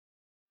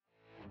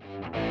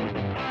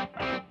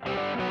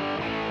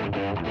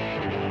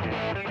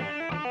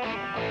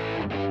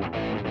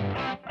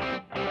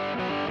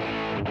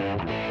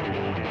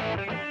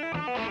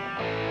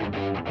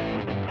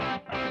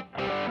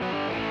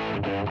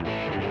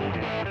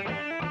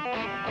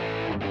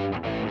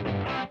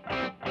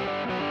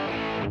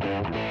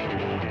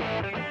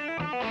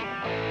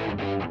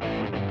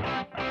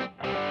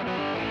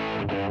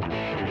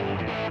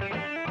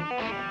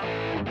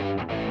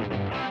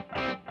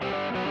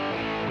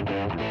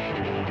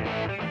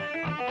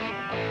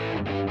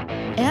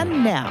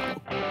And now,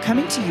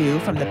 coming to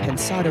you from the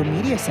Pensado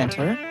Media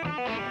Center,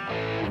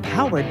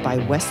 powered by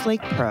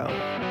Westlake Pro.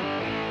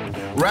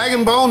 Rag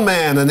and Bone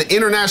Man, an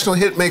international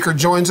hit maker,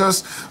 joins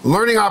us.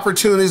 Learning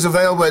opportunities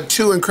available at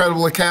 2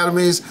 incredible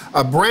academies,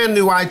 a brand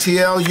new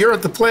ITL. You're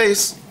at the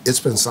place. It's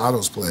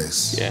Pensado's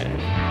place. Yeah.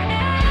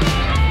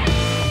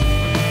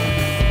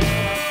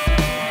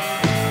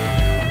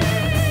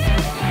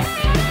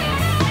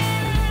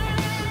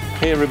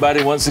 Hey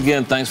everybody, once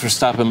again, thanks for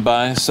stopping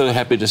by. So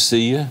happy to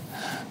see you.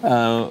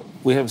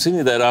 We haven't seen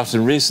you that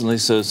often recently,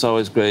 so it's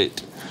always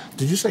great.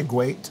 Did you say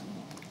great?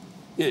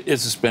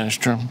 It's a Spanish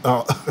term.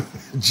 Oh,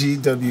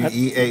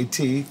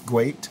 G-W-E-A-T,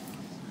 great.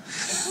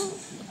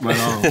 Right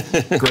on.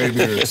 Gray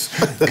beards.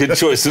 Good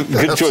choice.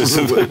 Good choice.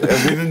 We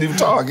didn't even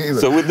talk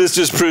either. So this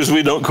just proves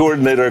we don't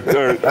coordinate our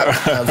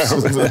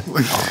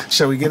Absolutely.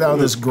 Shall we get out of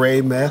this gray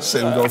mess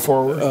and go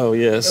forward? Oh,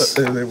 yes.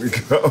 There we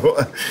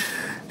go.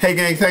 Hey,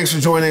 gang, thanks for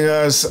joining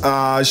us.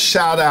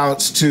 Shout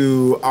outs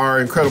to our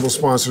incredible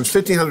sponsors,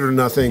 1500 or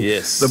Nothing,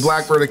 yes. the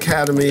Blackbird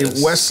Academy,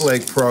 yes.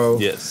 Westlake Pro,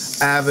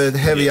 yes. Avid,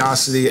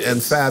 Heaviosity, yes.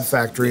 and Fab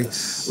Factory.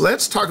 Yes.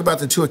 Let's talk about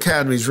the 2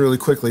 academies really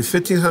quickly.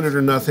 1500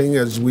 or Nothing,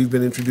 as we've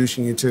been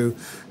introducing you to,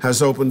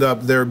 has opened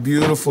up their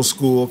beautiful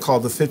school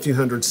called the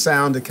 1500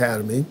 Sound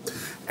Academy.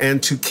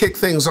 And to kick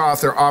things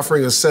off, they're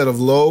offering a set of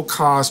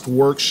low-cost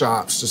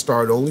workshops to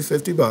start only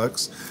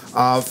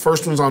 $50.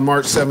 First one's on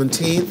March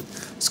 17th.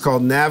 It's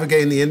called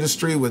Navigating the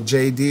Industry with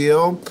Jay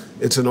Deal.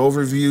 It's an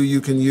overview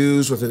you can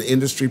use with an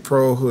industry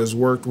pro who has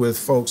worked with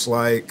folks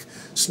like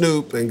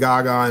Snoop and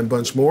Gaga and a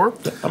bunch more.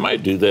 I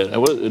might do that.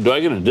 Do I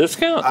get a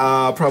discount?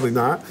 Probably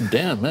not.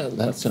 Damn,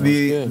 that sounds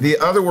good. The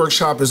other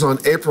workshop is on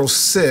April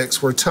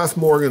 6th, where Tough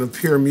Morgan of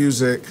Pure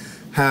Music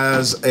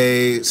has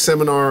a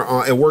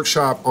seminar, a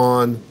workshop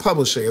on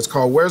publishing. It's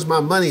called Where's My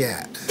Money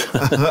At?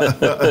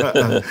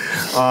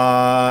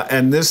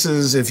 And this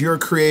is, if you're a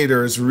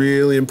creator, it's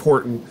really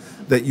important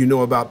that you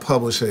know about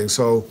publishing.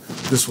 So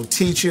this will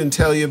teach you and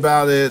tell you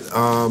about it,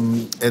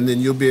 and then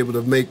you'll be able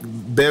to make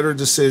better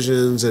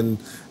decisions and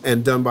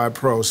done by a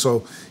pro.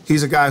 So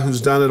he's a guy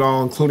who's done it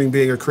all, including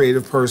being a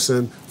creative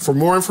person. For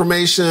more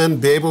information,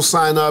 be able to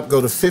sign up,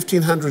 go to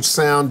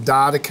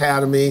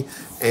 1500sound.academy,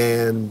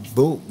 and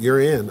boom, you're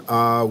in.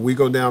 We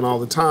go down all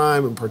the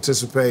time and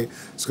participate.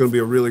 It's gonna be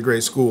a really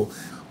great school.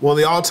 One of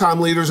the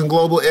all-time leaders in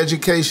global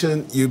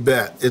education, you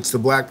bet. It's the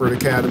Blackbird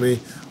Academy.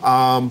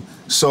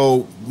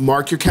 So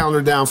mark your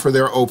calendar down for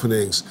their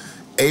openings.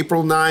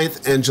 April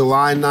 9th and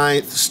July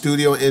 9th,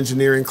 studio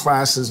engineering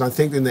classes. I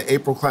think in the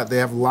April class they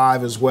have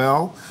live as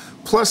well.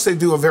 Plus they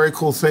do a very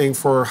cool thing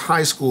for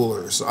high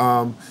schoolers.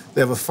 They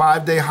have a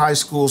 5-day high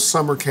school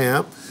summer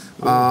camp,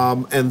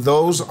 and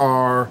those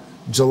are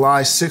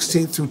July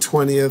 16th through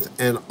 20th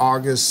and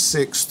August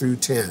 6th through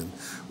 10.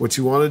 What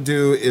you want to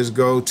do is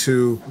go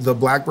to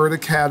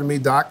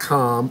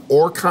theblackbirdacademy.com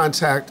or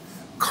contact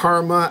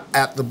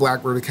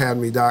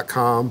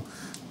karma@theblackbirdacademy.com.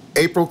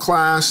 April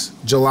class,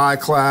 July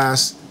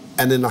class,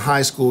 and then the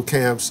high school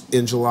camps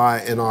in July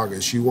and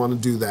August. You want to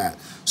do that.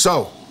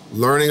 So,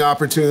 learning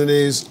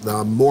opportunities,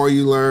 the more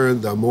you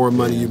learn, the more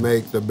money you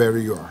make, the better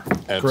you are.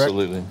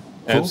 Absolutely.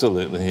 Correct?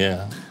 Absolutely,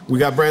 yeah. We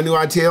got brand new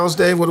ITLs,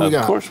 Dave? What do we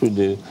got? Of course we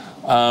do.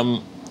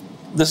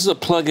 This is a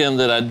plugin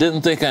that I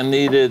didn't think I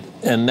needed,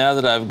 and now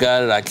that I've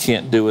got it, I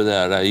can't do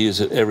without it. I use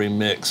it every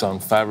mix on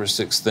 5 or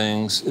 6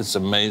 things. It's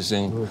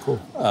amazing. Oh, cool.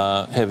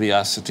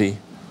 Heaviosity,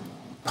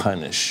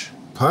 Punish.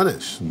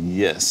 Punish?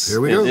 Yes. Here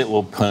we go. It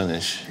will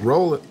punish.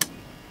 Roll it.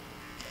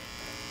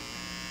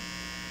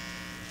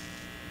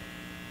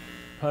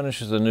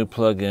 Punish is a new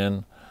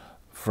plugin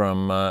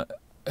from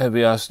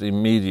Heaviosity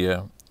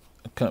Media,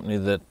 a company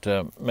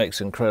that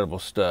makes incredible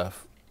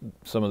stuff.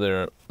 Some of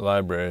their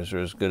libraries are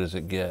as good as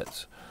it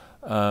gets.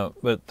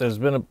 But there's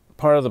been a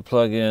part of the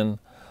plugin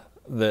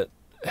that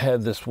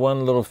had this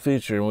one little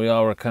feature, and we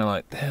all were kind of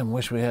like, damn,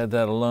 wish we had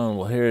that alone.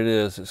 Well, here it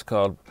is. It's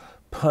called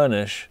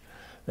Punish,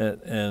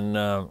 and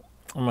I'm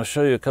going to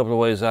show you a couple of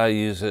ways I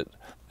use it.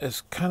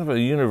 It's kind of a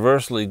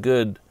universally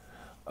good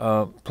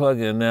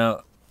plugin.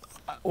 Now,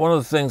 one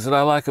of the things that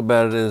I like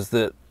about it is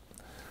that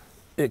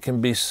it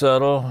can be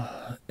subtle,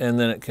 and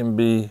then it can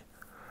be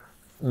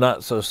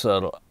not so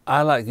subtle.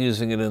 I like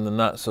using it in the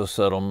not so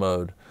subtle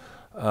mode.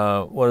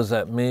 What does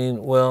that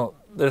mean? Well,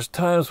 there's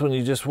times when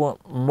you just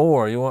want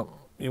more. You want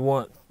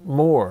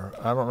more.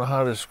 I don't know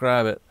how to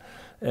describe it.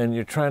 And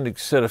you're trying to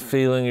set a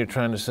feeling. You're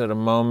trying to set a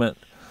moment.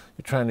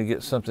 You're trying to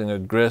get something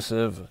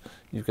aggressive.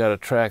 You've got a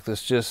track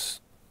that's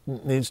just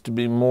needs to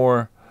be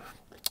more,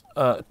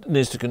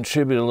 needs to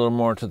contribute a little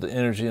more to the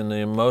energy and the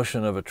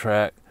emotion of a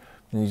track.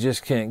 And you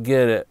just can't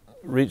get it.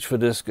 Reach for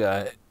this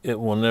guy. It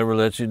will never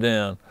let you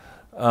down.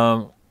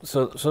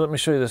 So let me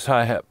show you this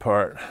hi-hat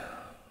part.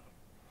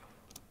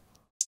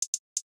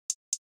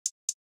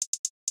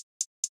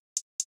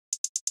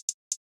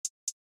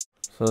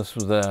 So this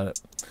was that.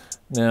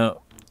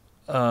 Now,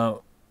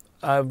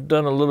 I've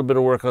done a little bit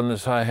of work on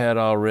this hi-hat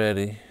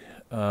already.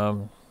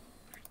 Let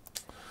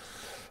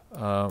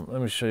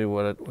me show you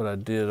what I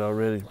did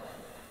already.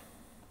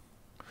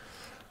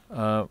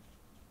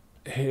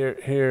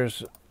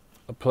 Here's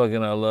a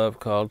plugin I love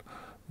called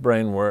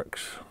brain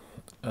works,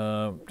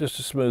 just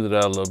to smooth it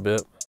out a little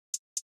bit.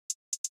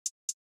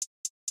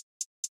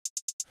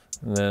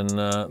 And then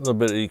a little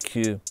bit of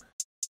EQ.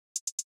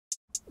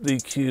 The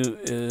EQ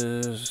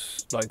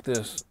is like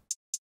this.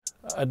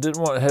 I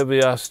didn't want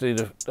Heaviosity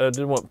to, I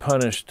didn't want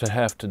Punish to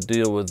have to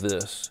deal with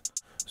this.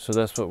 So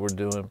that's what we're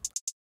doing.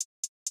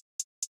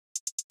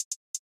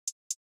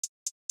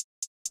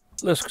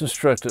 Let's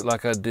construct it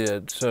like I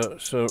did. So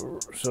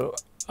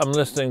I'm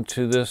listening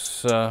to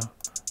this, to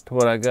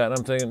what I got, and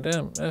I'm thinking,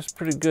 damn, that's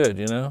pretty good,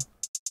 you know?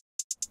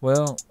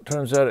 Well,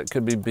 turns out it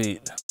could be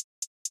beat.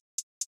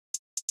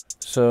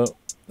 So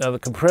now the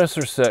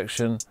compressor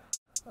section,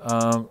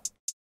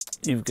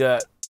 you've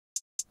got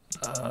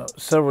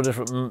several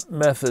different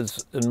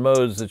methods and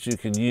modes that you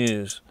can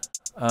use.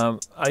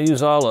 I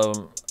use all of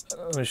them.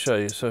 Let me show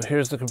you. So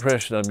here's the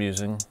compression I'm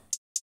using.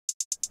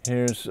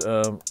 Here's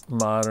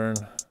modern,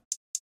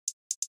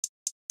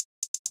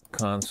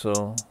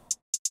 console.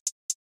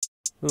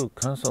 Ooh,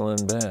 console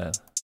isn't bad.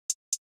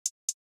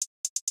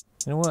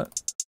 You know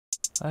what?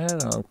 I had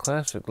it on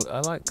classic. I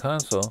like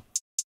console.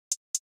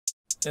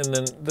 And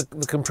then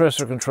the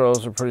compressor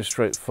controls are pretty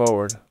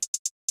straightforward.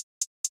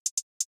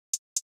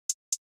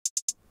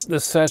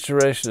 This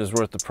saturation is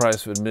worth the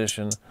price of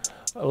admission.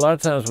 A lot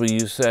of times we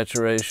use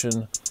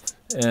saturation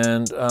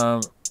and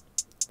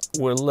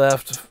we're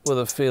left with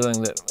a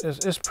feeling that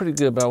it's pretty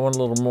good, but I want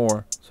a little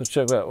more. So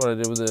check out what I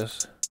did with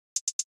this.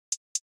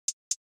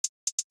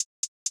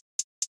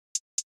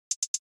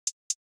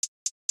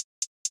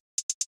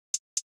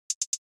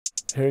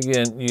 Here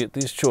again, you get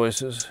these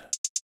choices.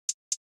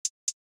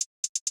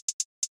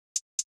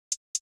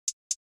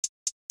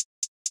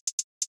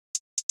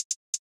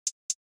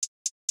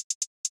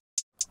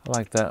 I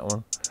like that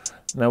one.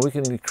 Now we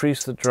can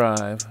decrease the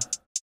drive.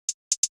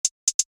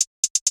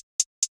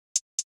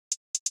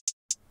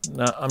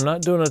 Now I'm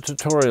not doing a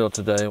tutorial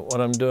today. What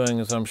I'm doing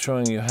is I'm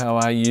showing you how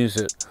I use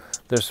it.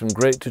 There's some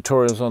great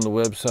tutorials on the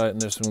website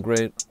and there's some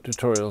great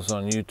tutorials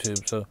on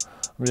YouTube. So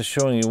I'm just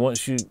showing you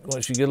once you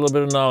get a little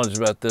bit of knowledge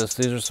about this,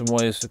 these are some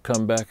ways to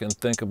come back and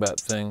think about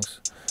things.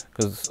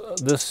 Because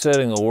this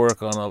setting will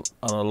work on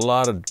a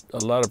lot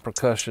of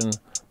percussion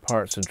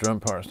parts and drum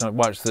parts. Now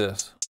watch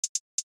this.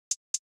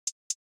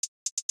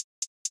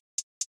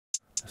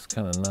 It's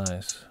kind of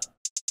nice.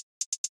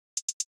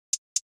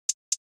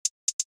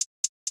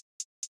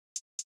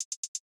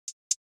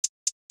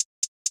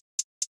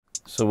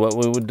 So what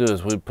we would do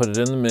is we'd put it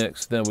in the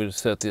mix, then we'd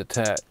set the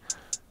attack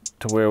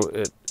to where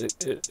it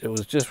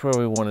was just where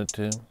we wanted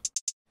to.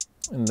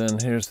 And then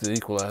here's the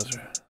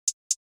equalizer.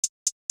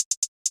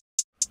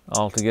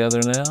 All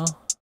together now.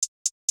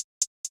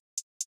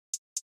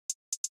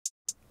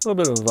 A little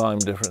bit of a volume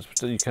difference,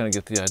 but you kind of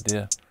get the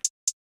idea.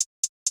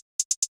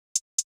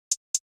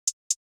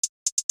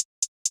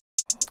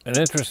 An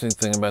interesting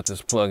thing about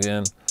this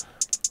plug-in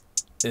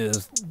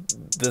is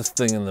this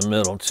thing in the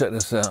middle. Check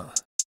this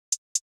out.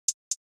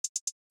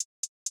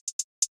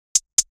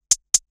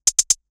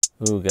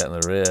 Ooh, got in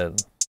the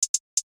red.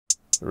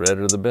 The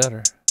redder the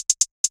better.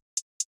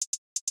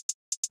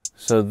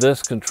 So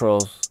this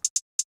controls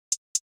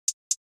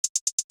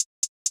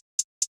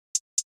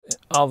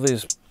all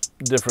these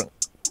different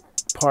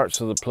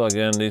parts of the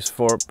plug-in, these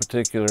four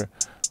particular,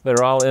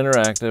 they're all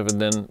interactive, and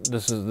then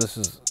this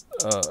is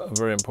a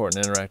very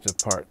important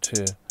interactive part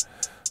too.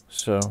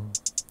 So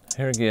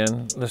here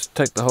again, let's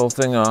take the whole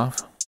thing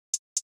off.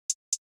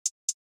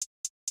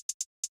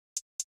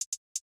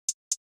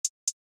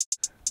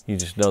 You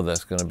just know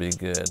that's going to be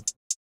good.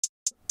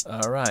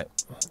 All right,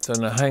 so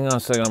now hang on a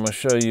second. I'm going to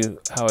show you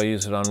how I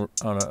use it on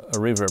a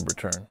reverb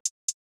return.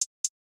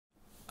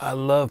 I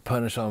love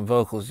Punish on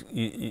vocals.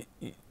 You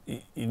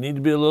need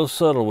to be a little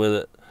subtle with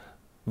it,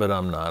 but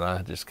I'm not.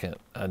 I just can't.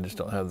 I just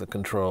don't have the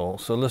control.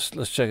 So let's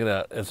check it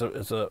out. It's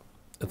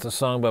a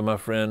song by my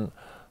friend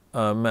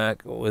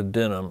Mac with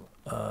Denim.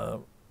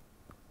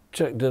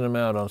 Check Denim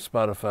out on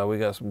Spotify. We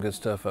got some good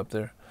stuff up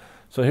there.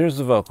 So here's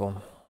the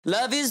vocal.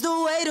 Love is the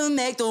way to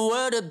make the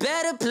world a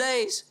better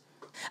place.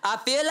 I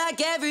feel like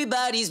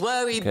everybody's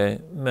worried. Okay,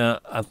 now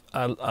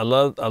I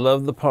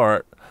love the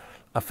part.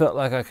 I felt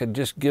like I could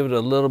just give it a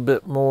little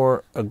bit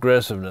more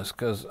aggressiveness,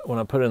 because when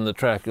I put it in the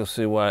track, you'll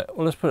see why.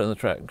 Well, let's put it in the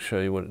track and show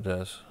you what it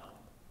does.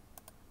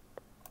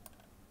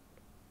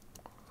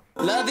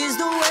 Love is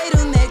the way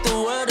to make the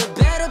world a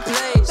better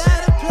place.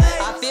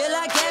 I feel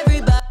like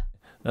everybody.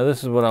 Now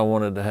this is what I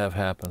wanted to have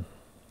happen.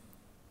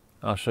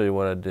 I'll show you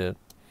what I did.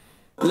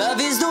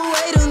 Love is the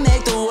way to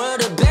make the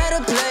world a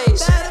better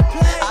place.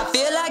 I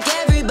feel like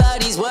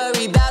everybody's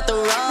worried about the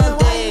wrong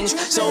things,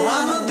 so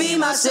I'ma be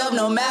myself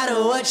no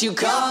matter what you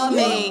call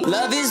me.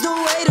 Love is the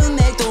way to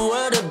make the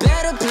world a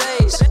better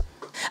place.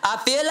 I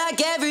feel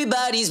like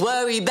everybody's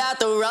worried about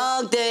the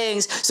wrong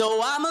things, so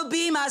I'ma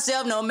be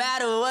myself no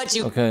matter what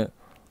you. Okay,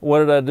 what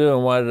did I do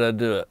and why did I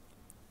do it?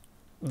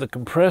 The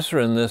compressor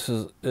in this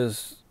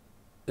is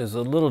a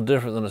little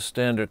different than a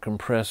standard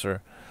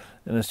compressor.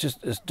 And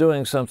it's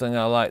doing something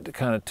I like to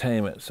kind of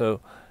tame it.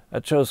 So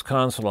I chose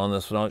console on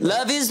this one.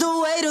 Love is the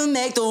way to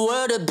make the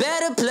world a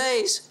better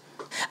place.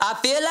 I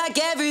feel like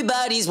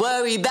everybody's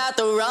worried about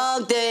the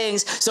wrong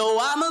things. So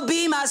I'ma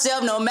be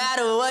myself no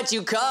matter what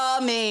you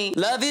call me.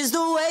 Love is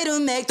the way to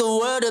make the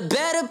world a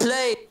better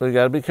place. We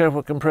got to be careful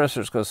with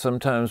compressors because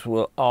sometimes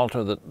we'll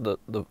alter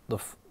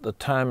the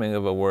timing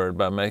of a word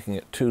by making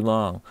it too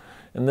long.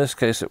 In this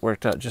case, it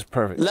worked out just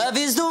perfect. Love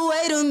is the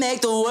way to make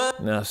the world.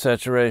 Now,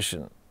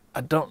 saturation. I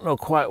don't know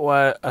quite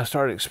why I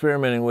started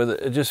experimenting with it.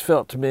 It just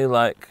felt to me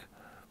like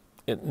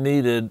it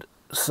needed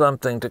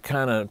something to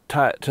kind of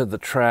tie it to the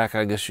track,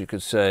 I guess you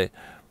could say.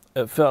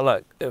 It felt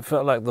like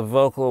the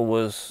vocal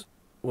was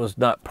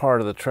not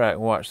part of the track.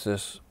 Watch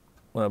this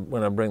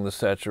when I bring the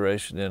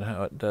saturation in,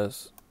 how it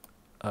does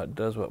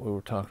what we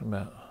were talking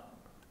about.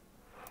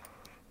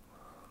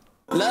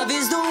 Love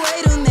is the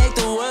way to make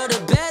the world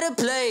a better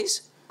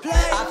place.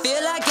 I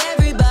feel like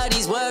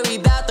everybody's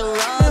worried about the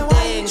wrong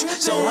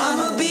things. So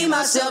I'ma be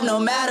myself no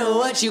matter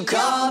what you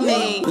call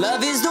me.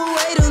 Love is the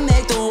way to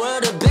make the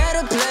world a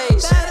better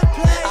place.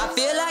 I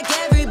feel like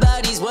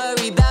everybody's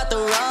worried about the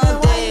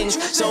wrong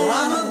things. So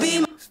I'ma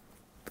be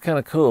kind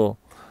of cool.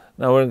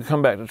 Now we're going to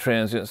come back to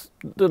transients.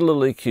 Did a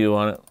little EQ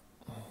on it.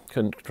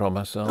 Couldn't control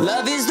myself.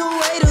 Love is the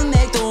way to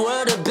make the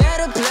world a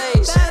better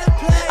place.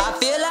 I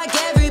feel like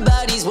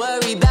everybody's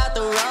worried about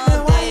the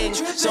wrong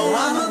things. So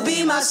I'ma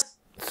be myself.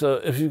 So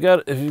if you've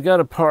got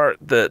a part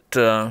that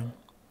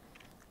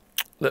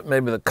that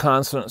maybe the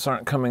consonants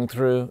aren't coming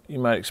through, you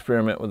might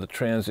experiment with a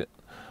transient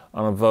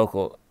on a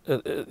vocal.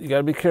 You got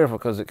to be careful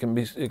because it can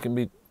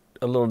be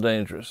a little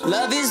dangerous.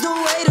 Love is the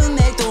way to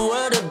make the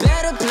world a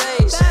better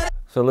place.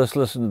 So let's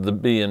listen to the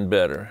B in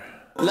better.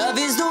 Love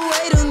is the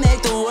way to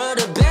make the world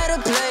a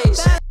better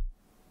place.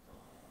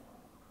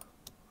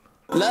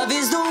 Love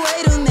is the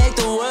way to make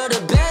the world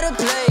a better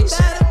place.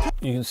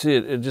 You can see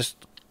it. It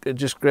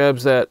just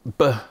grabs that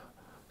B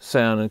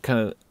sound and kind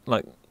of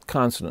like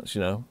consonants,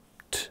 you know.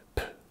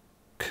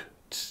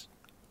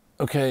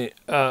 Okay,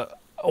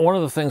 one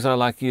of the things I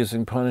like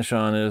using punish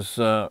on is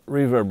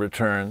reverb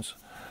returns.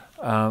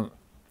 The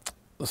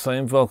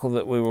same vocal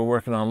that we were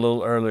working on a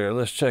little earlier.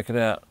 Let's check it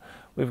out.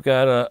 We've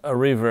got a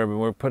reverb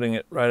and we're putting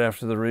it right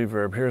after the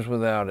reverb. Here's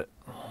without it.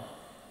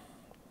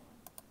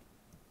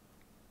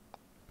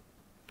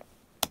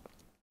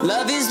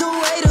 Love is the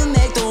way to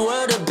make the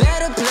world a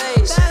better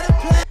place.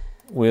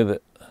 With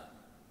it.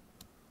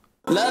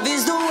 Love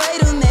is the way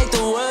to make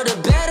the world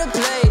a better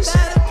place.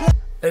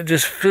 It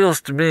just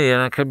feels to me,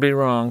 and I could be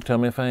wrong, tell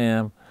me if I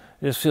am,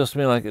 it just feels to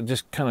me like it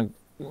just kind of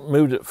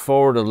moved it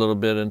forward a little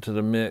bit into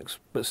the mix,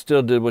 but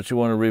still did what you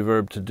want a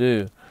reverb to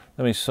do.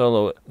 Let me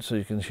solo it so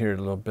you can hear it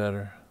a little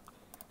better.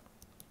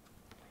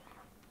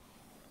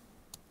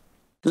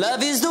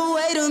 Love is the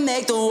way to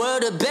make the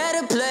world a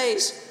better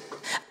place.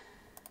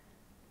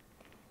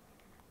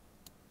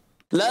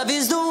 Love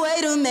is the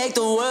way to make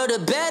the world a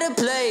better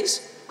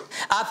place.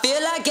 I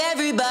feel like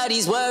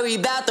everybody's worried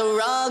about the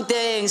wrong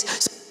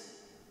things.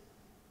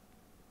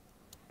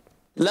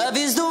 Love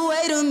is the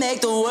way to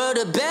make the world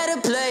a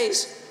better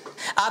place.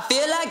 I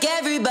feel like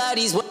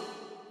everybody's. I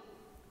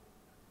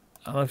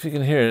don't know if you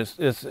can hear it.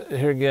 It's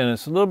here again.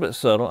 It's a little bit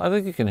subtle. I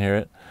think you can hear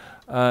it.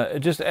 It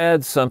just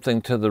adds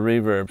something to the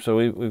reverb. So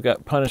we've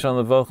got punish on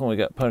the vocal, and we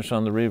got punish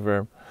on the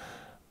reverb.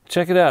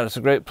 Check it out. It's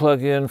a great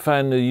plug-in.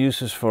 Find new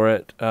uses for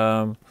it.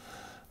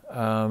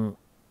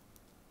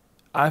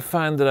 I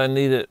find that I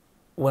need it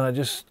when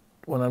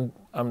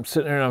I'm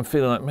sitting here and I'm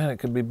feeling like, man, it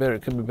could be better.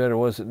 It could be better.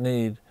 What does it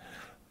need?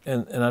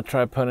 And I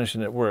try punish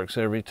and it works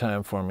every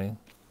time for me.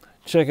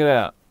 Check it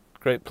out.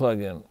 Great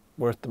plug-in.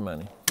 Worth the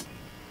money.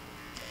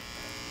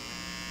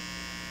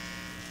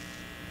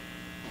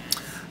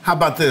 How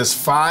about this?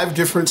 5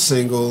 different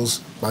singles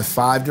by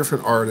 5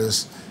 different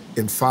artists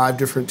in 5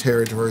 different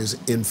territories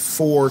in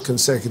 4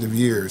 consecutive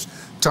years.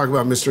 Talk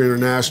about Mr.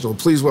 International.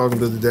 Please welcome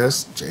to the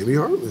desk, Jamie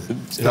Hartman.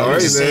 How are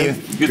you, man?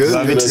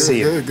 Good to see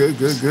you. Good.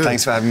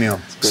 Thanks for having me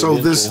on. So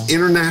this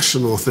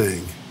international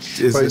thing,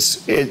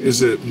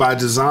 is it by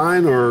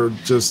design or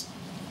just?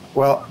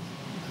 Well,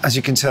 as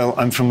you can tell,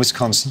 I'm from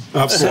Wisconsin.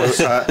 Of course.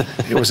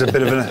 It was a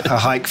bit of a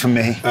hike for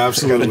me. Absolutely.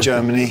 To go to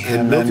Germany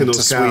and then milking to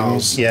those Sweden.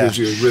 cows gives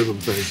you a rhythm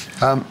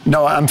thing.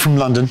 No, I'm from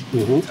London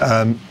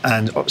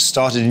and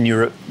started in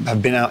Europe.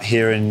 I've been out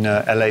here in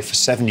LA for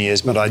 7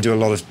 years, but I do a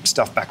lot of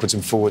stuff backwards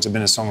and forwards. I've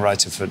been a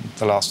songwriter for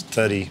the last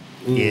 30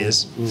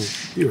 years.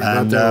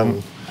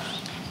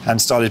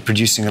 And started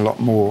producing a lot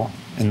more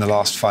in the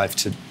last 5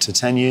 to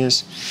 10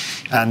 years.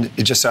 And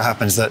it just so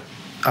happens that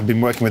I've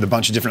been working with a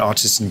bunch of different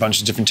artists in a bunch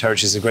of different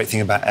territories. The great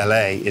thing about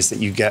LA is that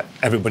you get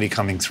everybody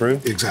coming through.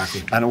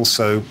 Exactly. And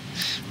also,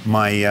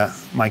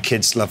 my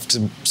kids love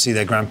to see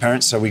their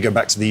grandparents, so we go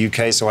back to the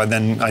UK. So I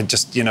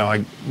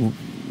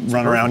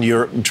run around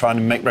Europe and try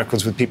to make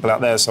records with people out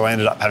there. So I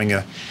ended up having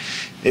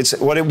it's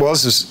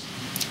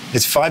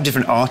 5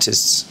 different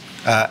artists.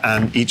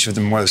 And each of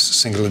them was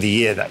single of the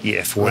year that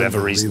year for whatever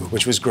reason,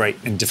 which was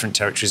great in different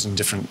territories and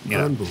different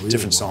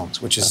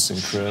songs, which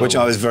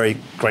I was very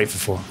grateful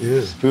for.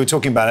 Yeah. We were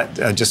talking about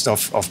it just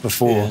off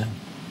before.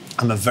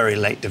 I'm a very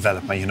late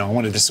developer, you know. I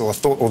wanted this, or I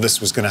thought all this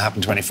was going to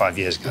happen 25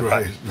 years ago.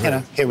 Right, but, you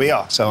know, here we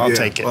are, so I'll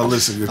take it. Well,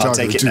 listen, you're I'll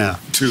talking take it now.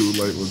 two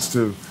late ones,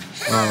 too.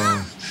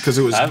 Because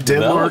it was I've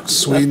Denmark, developed-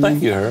 Sweden,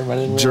 thank you, Herb. I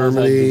didn't realize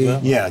Germany. I'd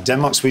developed. Yeah,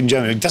 Denmark, Sweden,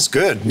 Germany. That's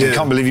good. Yeah. I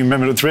can't believe you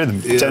remembered all three of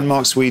them. Yeah.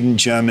 Denmark, Sweden,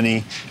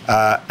 Germany,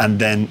 and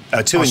then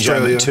two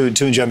Australia. in Germany,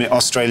 two in Germany,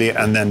 Australia,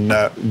 and then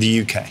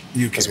the UK,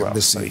 UK as well.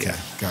 This So, UK. yeah.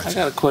 Gotcha. I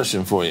got a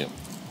question for you.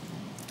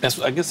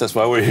 I guess that's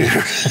why we're here.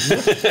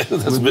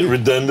 That's a bit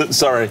redundant.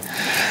 Sorry.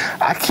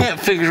 I can't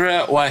figure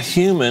out why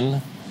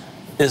Human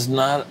is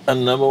not a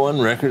 #1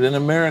 record in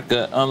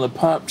America on the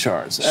pop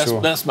charts.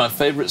 That's my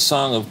favorite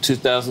song of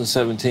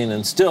 2017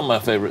 and still my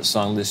favorite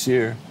song this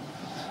year.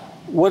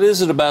 What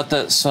is it about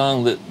that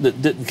song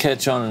that didn't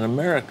catch on in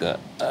America?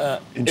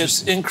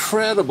 It's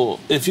incredible.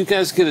 If you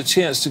guys get a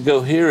chance to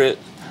go hear it,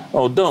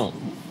 don't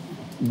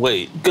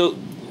wait.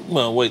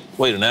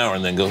 Wait an hour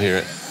and then go hear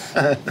it.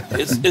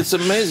 It's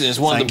amazing. It's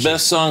one of the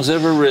best songs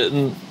ever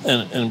written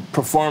and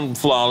performed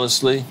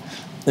flawlessly,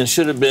 and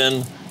should have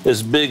been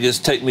as big as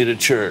 "Take Me to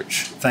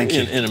Church"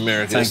 in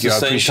America. Thank it's you. the I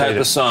same appreciate type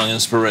it. of song,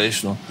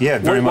 inspirational. Yeah,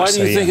 very much Why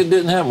do you so, think yeah. it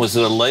didn't happen? Was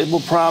it a label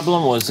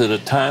problem? Was it a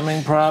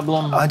timing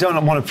problem? I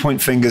don't want to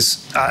point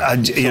fingers.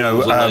 It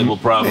was a label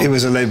problem. It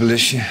was a label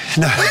issue.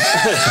 No,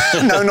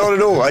 no, not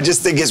at all. I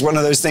just think it's one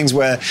of those things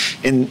where,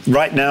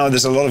 right now,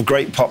 there's a lot of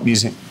great pop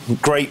music,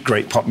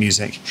 great pop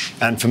music,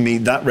 and for me,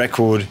 that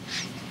record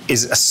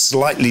is a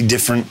slightly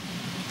different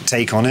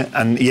take on it.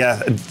 And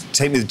yeah,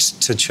 Take Me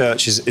to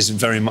Church is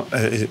very much.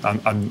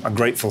 I'm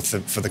grateful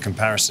for the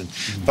comparison.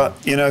 But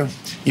you know,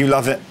 you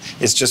love it.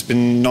 It's just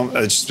been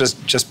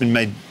just been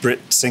made Brit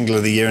Single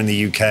of the Year in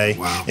the UK.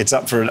 Wow. It's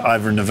up for an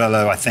Ivor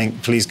Novello, I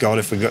think. Please God,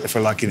 if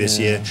we're lucky this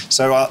year.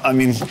 So I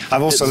mean,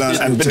 I've also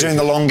learned. But doing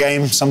the long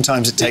game,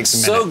 sometimes it takes a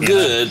minute. So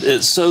good.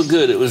 It's so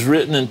good. It was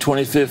written in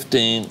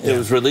 2015. It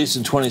was released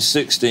in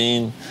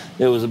 2016.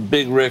 It was a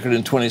big record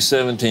in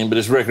 2017, but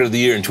it's record of the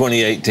year in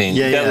 2018.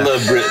 Yeah, you gotta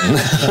love Britain.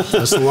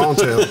 That's the long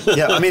tail.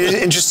 Yeah, I mean, it's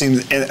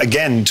interesting,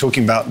 again,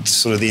 talking about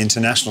sort of the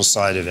international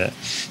side of it.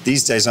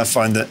 These days, I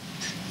find that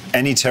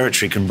any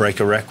territory can break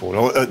a record.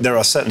 Or there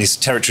are certainly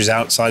territories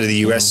outside of the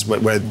US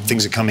where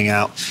things are coming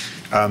out.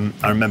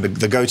 I remember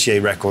the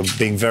Gautier record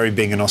being very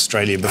big in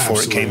Australia before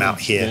it came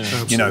out here.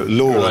 Yeah. You know,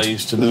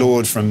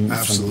 Lord from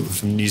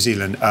New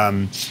Zealand.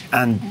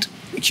 And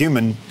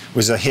Human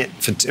was a hit.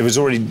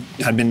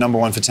 Had been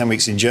 #1 for 10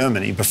 weeks in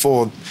Germany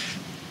before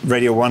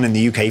Radio 1 in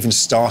the UK even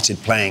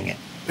started playing it.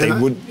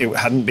 It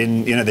hadn't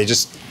been, you know,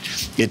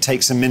 it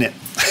takes a minute.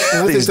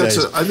 I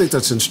think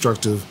that's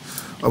instructive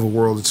of a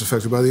world that's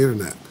affected by the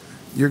internet.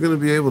 You're going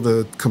to be able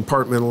to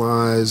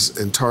compartmentalize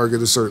and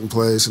target a certain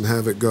place and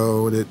have it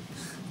go, and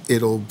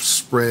it'll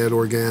spread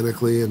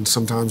organically and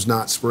sometimes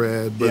not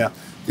spread. But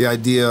the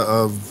idea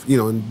of, you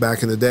know,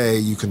 back in the day,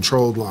 you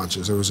controlled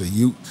launches. There was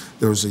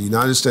a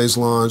United States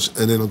launch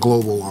and then a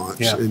global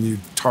launch, and you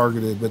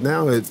targeted. But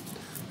now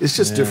it's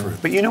just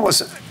different. But you know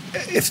what?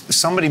 If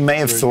somebody may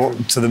have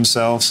thought to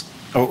themselves,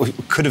 or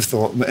could have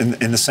thought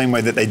in the same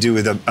way that they do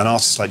with an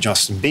artist like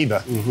Justin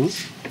Bieber,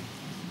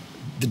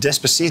 the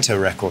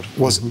Despacito record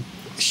was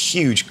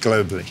huge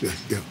globally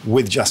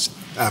with Justin.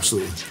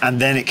 Absolutely. And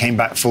then it came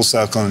back full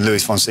circle, and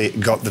Luis Fonsi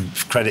got the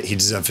credit he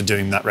deserved for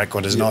doing that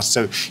record as an artist.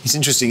 So it's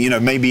interesting, you know,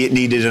 maybe it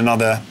needed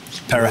another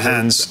pair of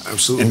hands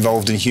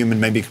involved in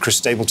Human. Maybe Chris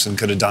Stapleton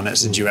could have done it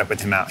as a duet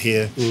with him out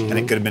here, and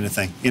it could have been a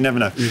thing. You never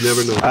know. You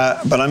never know.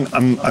 But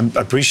I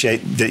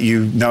appreciate that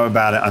you know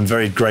about it. I'm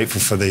very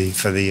grateful for the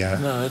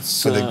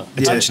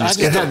attention.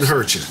 It hadn't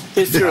hurt you.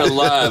 If you're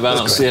alive, I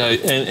don't see how,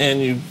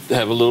 and you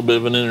have a little bit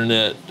of an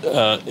internet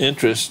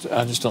interest,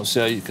 I just don't see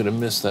how you could have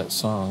missed that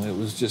song. It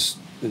was just...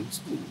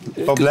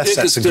 Bob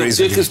Lefsetz agrees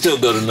with you. It could still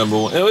go to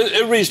 #1.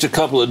 It reached a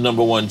couple of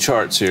 #1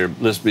 charts here.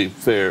 Let's be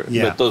fair,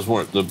 but those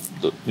weren't the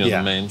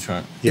main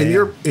chart.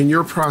 In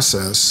your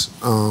process,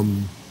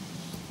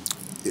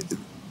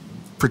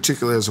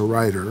 particularly as a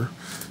writer,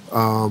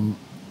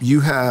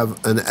 you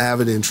have an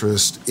avid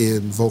interest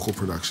in vocal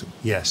production.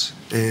 Yes,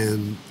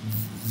 and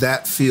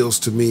that feels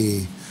to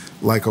me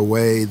like a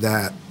way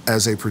that,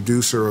 as a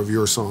producer of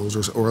your songs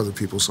or other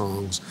people's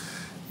songs,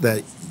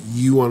 that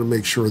you want to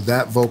make sure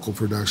that vocal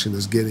production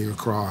is getting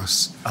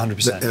across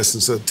 100%. the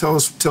essence. So tell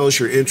us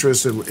your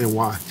interest and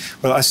why.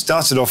 Well, I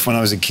started off when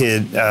I was a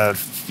kid,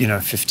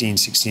 15,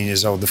 16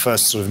 years old. The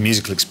first sort of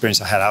musical experience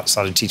I had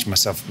outside of teaching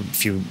myself a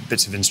few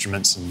bits of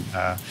instruments and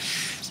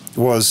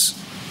was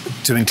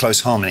doing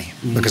close harmony,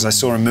 because I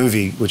saw a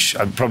movie which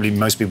probably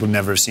most people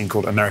never have seen,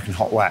 called American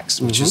Hot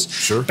Wax, which is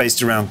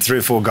based around 3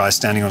 or 4 guys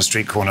standing on a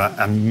street corner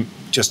and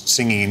just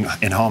singing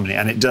in harmony.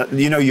 And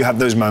you have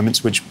those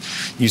moments which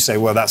you say,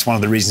 well, that's one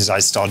of the reasons I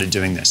started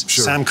doing this.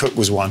 Sam Cooke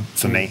was one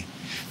for me.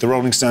 The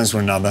Rolling Stones were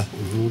another.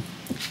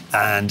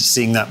 And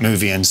seeing that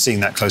movie and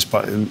seeing that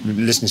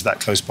listening to that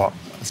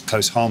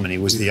close harmony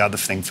was the other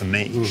thing for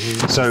me.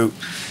 So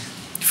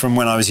from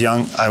when I was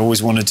young, I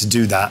always wanted to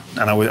do that,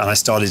 and I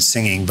started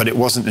singing. But it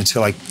wasn't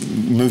until I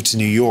moved to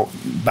New York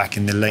back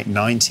in the late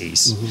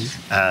 90s,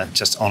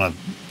 just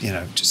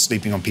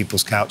sleeping on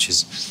people's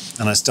couches,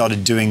 and I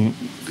started doing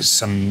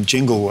some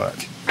jingle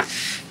work.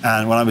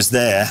 And when I was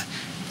there,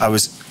 I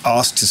was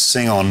asked to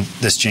sing on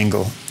this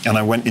jingle, and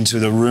I went into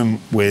the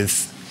room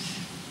with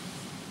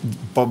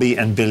Bobby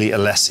and Billy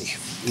Alessi,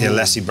 the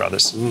Alessi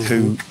brothers,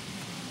 who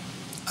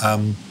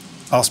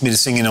asked me to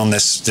sing in on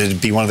this, to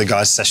be one of the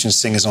guys' session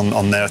singers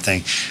on their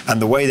thing.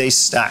 And the way they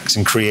stacked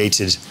and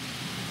created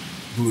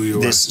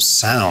this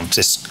sound,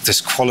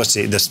 this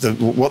quality,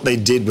 what they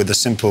did with a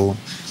simple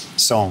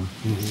song,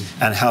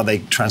 and how they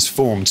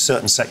transformed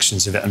certain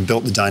sections of it and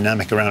built the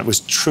dynamic around it was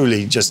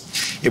truly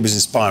just, it was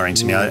inspiring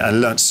to me. I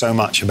learned so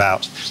much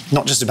about,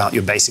 not just about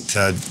your basic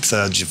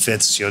thirds, your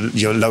fifths,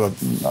 your lower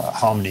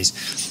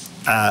harmonies,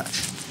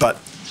 but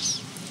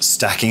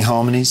stacking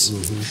harmonies,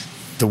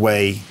 the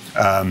way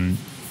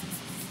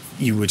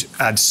you would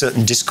add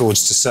certain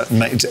discords to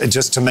certain,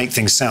 just to make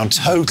things sound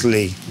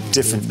totally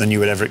different than you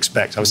would ever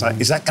expect. I was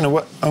like, is that going to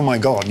work? Oh my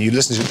God. And you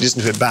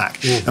listen to it back.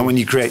 And when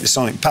you create the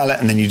sonic palette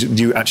and then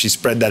you actually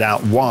spread that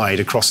out wide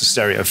across the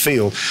stereo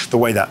field, the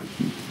way that,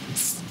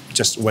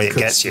 just the way it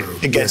gets you.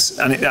 It gets,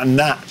 and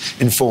that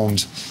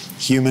informed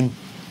Human.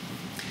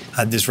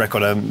 I had this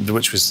record,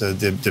 which was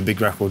the big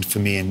record for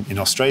me in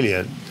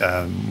Australia,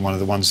 one of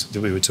the ones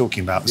that we were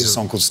talking about. It's a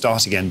song called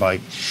Start Again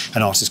by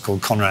an artist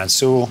called Conrad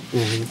Sewell.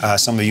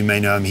 Some of you may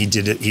know him. He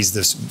did it. He's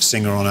the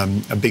singer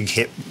on a big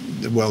hit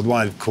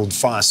worldwide called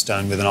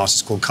Firestone with an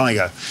artist called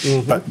Kygo.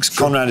 But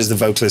Conrad is the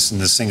vocalist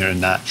and the singer in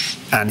that.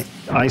 And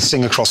I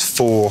sing across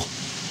 4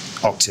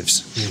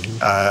 octaves.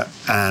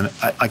 And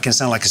I can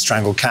sound like a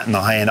strangled cat in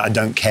the high end. I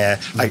don't care.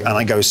 And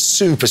I go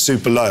super,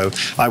 super low.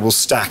 I will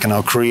stack and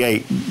I'll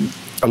create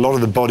a lot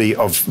of the body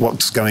of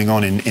what's going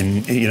on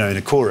in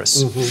a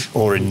chorus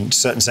or in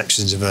certain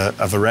sections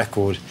of a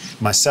record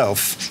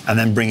myself, and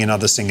then bring in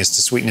other singers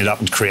to sweeten it up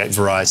and create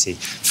variety.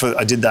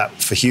 I did that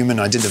for Human.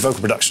 I did the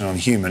vocal production on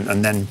Human,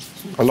 and then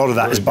a lot of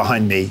that is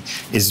behind me,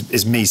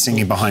 is me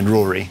singing behind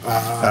Rory.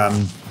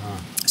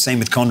 Same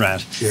with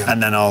Conrad.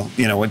 And then I'll,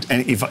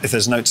 if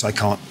there's notes I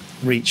can't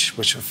reach,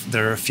 which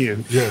there are a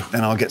few,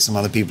 then I'll get some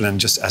other people in,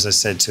 just as I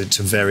said,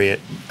 to vary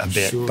it a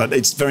bit. But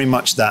it's very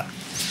much that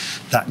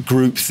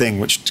group thing,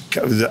 which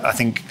I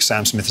think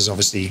Sam Smith has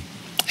obviously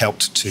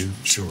helped to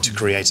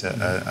create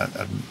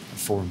a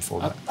forum for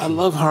that. I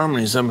love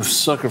harmonies. I'm a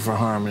sucker for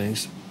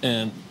harmonies,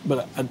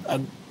 but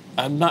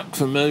I'm not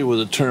familiar with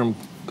the term.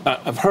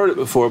 I've heard it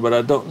before, but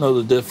I don't know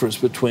the difference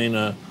between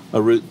a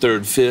root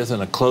third fifth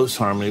and a close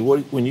harmony.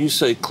 When you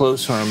say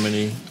close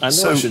harmony, I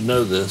know I should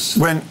know this.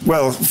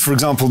 Well, for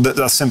example,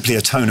 they're simply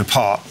a tone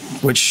apart,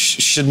 which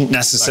shouldn't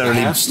necessarily...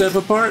 Like a half step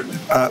apart?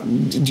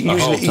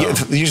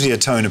 Usually a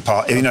tone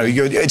apart.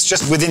 It's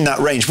just within that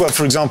range. Well,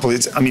 for example,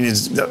 it's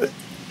the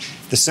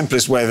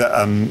simplest way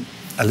of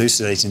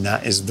elucidating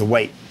that is the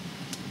weight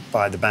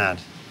by the band.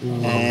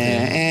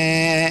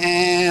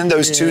 And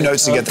those 2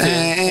 notes together,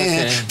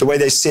 the way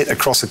they sit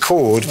across a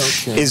chord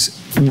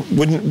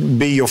wouldn't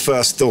be your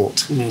first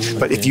thought.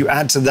 But if you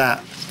add to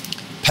that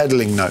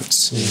pedaling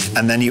notes,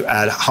 and then you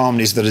add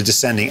harmonies that are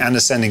descending and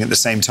ascending at the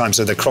same time,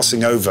 so they're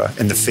crossing over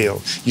in the feel,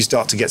 you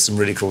start to get some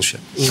really cool shit.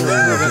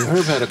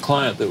 Herb had a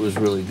client that was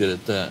really good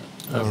at that.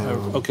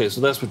 Okay, so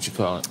that's what you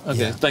call it.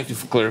 Okay, thank you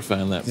for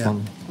clarifying that for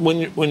me.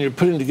 When you're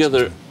putting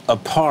together a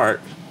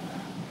part,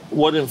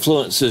 what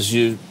influences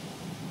you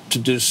to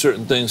do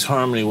certain things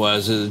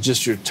harmony-wise? Is it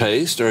just your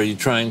taste, or are you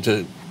trying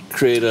to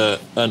create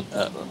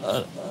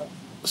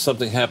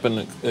something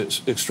happen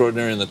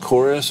extraordinary in the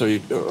chorus, or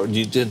do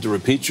you tend to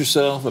repeat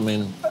yourself?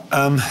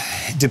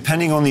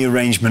 Depending on the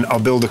arrangement, I'll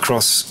build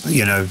across.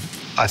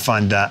 I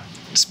find that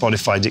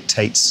Spotify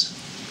dictates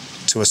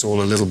to us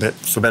all a little bit,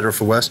 for better or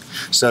for worse.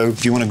 So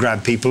if you want to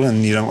grab people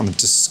and you don't want them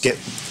to skip,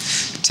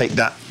 take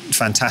that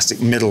fantastic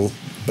middle,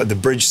 but the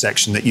bridge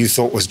section that you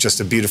thought was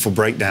just a beautiful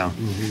breakdown,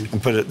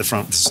 and put it at the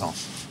front of the song.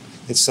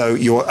 So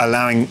you're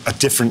allowing a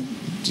different,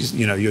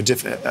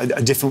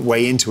 a different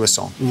way into a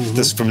song.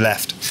 That's from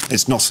left.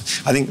 It's not.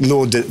 I think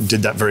Lord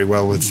did that very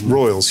well with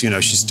Royals.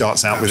 She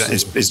starts out with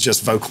it's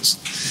just vocals.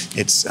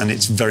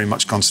 It's very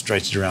much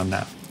concentrated around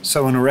that.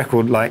 So on a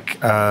record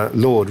like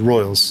Lord,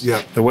 Royals,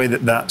 the way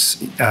that's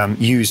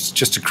used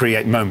just to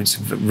create moments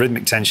of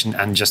rhythmic tension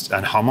and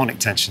harmonic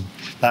tension,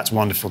 that's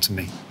wonderful to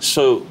me.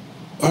 So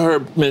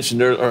Herb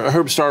mentioned, or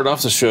Herb started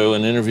off the show,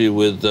 an interview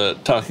with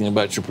talking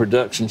about your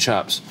production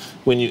chops.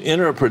 When you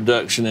enter a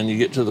production and you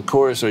get to the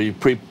chorus, and you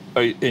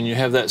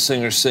have that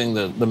singer sing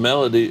the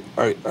melody,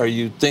 are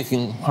you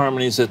thinking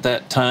harmonies at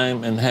that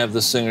time and have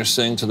the singer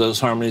sing to those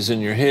harmonies in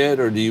your head,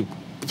 or do you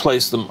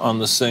place them on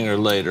the singer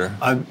later?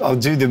 I'll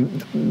do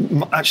them.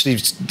 Actually,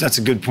 that's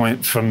a good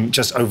point. From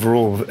just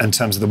overall, in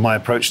terms of my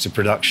approach to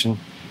production,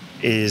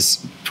 is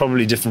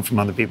probably different from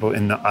other people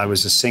in that I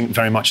was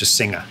very much a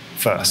singer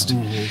first.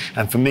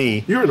 And for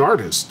me... You're an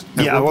artist.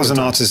 Yeah, I was an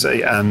artist.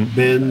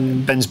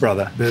 Ben's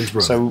brother.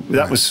 So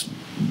that was...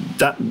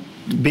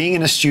 Being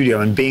in a studio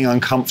and being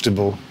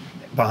uncomfortable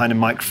behind a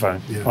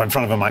microphone, or in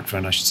front of a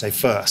microphone, I should say,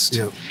 first,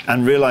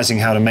 and realising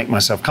how to make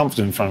myself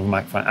comfortable in front of a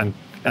microphone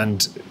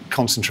and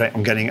concentrate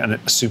on getting a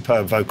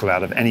superb vocal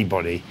out of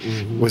anybody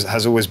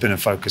has always been a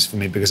focus for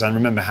me, because I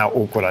remember how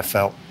awkward I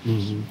felt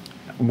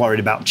worried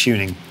about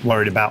tuning,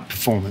 worried about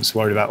performance,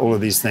 worried about all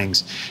of these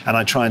things. And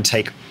I try and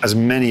take as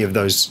many of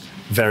those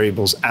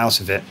variables out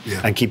of it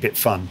and keep it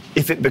fun.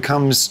 If it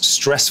becomes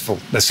stressful,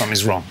 there's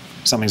something's wrong.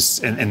 Something's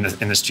in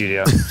the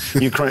studio.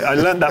 I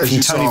learned that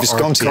from Tony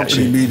Visconti,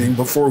 actually. Meeting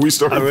before we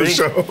started the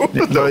show.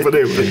 No, but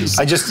anyways.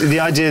 The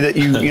idea that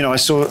I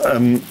saw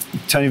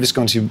Tony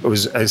Visconti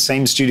was the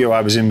same studio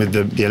I was in with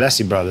the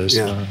Alessi brothers.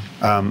 Yeah.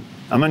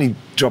 I'm only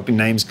dropping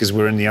names because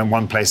we're in the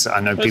one place that I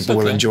know people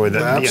will enjoy.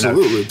 That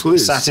absolutely,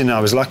 please. I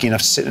was lucky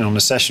enough to sit in on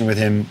a session with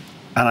him,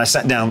 and I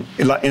sat down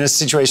in a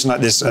situation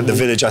like this at the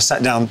Village. I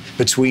sat down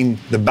between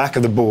the back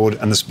of the board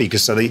and the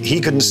speakers, so he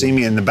couldn't see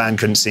me and the band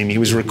couldn't see me. He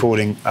was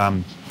recording.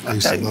 I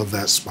used to love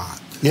that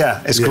spot.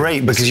 Yeah, it's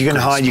great because you can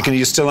hide.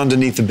 You're still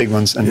underneath the big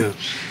ones. And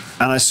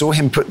I saw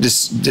him put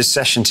this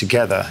session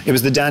together. It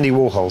was the Dandy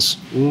Warhols.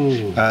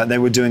 They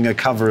were doing a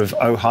cover of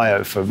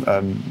Ohio for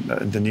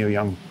the Neil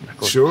Young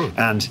record. Sure.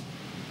 And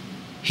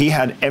he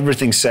had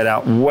everything set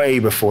out way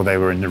before they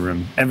were in the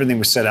room. Everything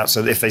was set out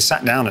so that if they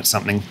sat down at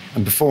something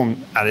and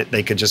performed at it,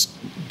 they could just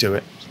do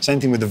it. Same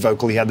thing with the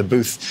vocal. He had the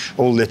booth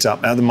all lit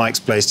up, the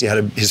mics placed. He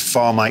had his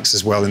far mics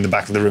as well in the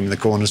back of the room in the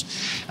corners,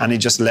 and he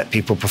just let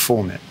people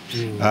perform it.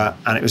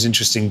 And it was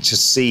interesting to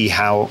see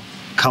how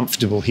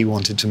comfortable he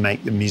wanted to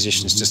make the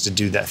musicians just to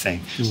do their thing.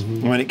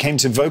 When it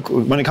comes to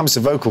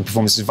vocal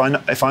performances,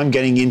 if I'm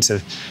getting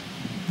into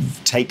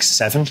take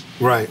 7,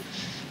 right,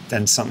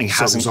 then something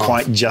hasn't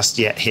quite just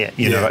yet hit.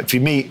 You know, like for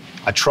me,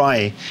 I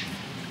try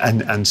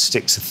and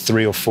stick to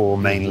 3 or 4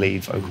 main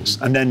lead vocals.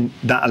 And then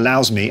that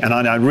allows me, and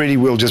I really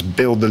will just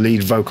build the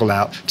lead vocal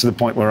out to the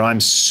point where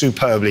I'm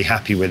superbly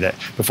happy with it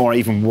before I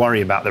even worry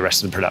about the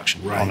rest of the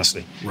production,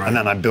 honestly. And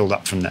then I build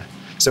up from there.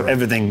 So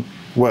everything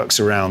works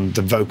around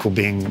the vocal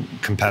being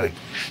compelling.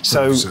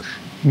 So 100%.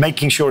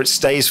 Making sure it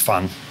stays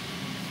fun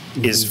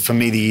is, for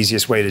me, the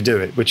easiest way to do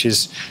it, which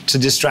is to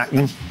distract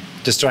them,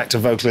 distract a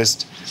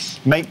vocalist.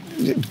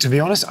 To be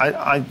honest,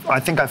 I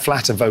think I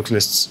flatter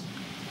vocalists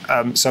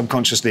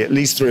subconsciously at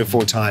least 3 or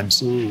 4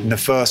 times in the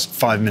first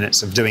 5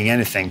 minutes of doing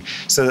anything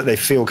so that they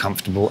feel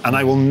comfortable. And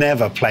I will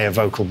never play a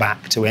vocal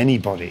back to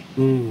anybody,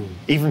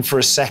 even for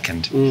a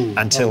second,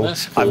 until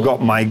I've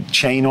got my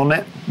chain on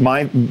it,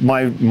 my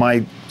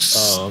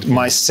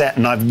set,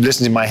 and I've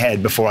listened in my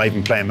head before I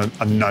even play them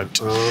a note.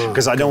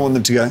 Because I don't want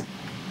them to go,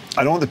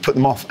 I don't want to put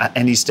them off at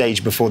any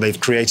stage before they've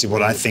created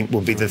what I think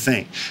will be the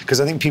thing. Because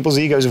I think people's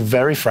egos are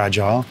very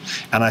fragile,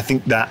 and I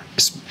think that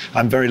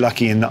I'm very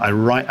lucky in that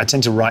I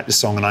tend to write the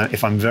song, and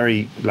if I'm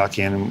very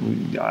lucky,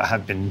 and I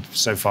have been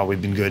so far,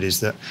 we've been good, is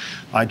that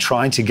I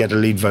try to get a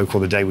lead vocal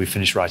the day we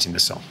finish writing the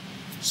song.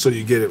 So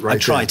you get it right. I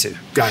try to.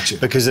 Gotcha.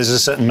 Because there's a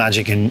certain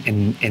magic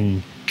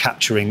in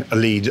capturing a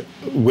lead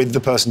with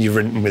the person you've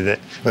written with it,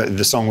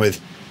 the song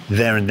with,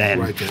 there and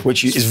then,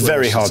 which is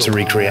very hard to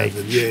recreate.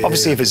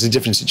 Obviously, if it's a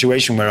different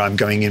situation where I'm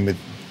going in with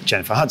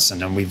Jennifer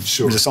Hudson and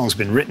the song's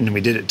been written and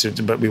we did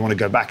it, but we want to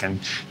go back,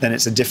 and then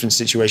it's a different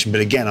situation. But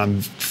again,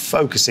 I'm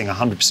focusing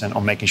 100%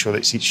 on making sure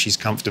that she's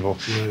comfortable.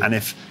 And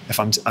if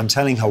I'm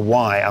telling her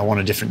why I want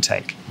a different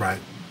take.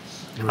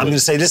 I'm going to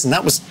say, listen,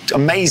 that was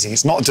amazing.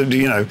 It's not,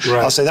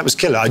 I'll say that was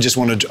killer. I just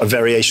wanted a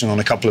variation on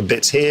a couple of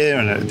bits here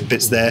and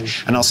bits there,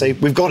 and I'll say,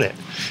 we've got it.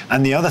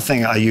 And the other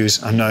thing I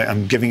use, I know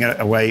I'm giving it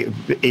away,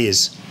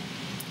 is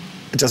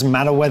it doesn't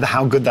matter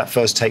how good that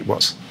first take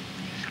was.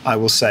 I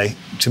will say,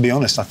 to be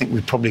honest, I think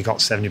we probably got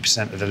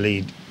 70% of the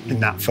lead in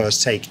that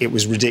first take. It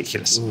was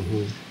ridiculous.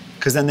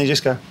 Because then they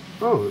just go,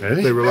 oh,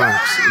 really? They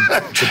relax.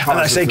 And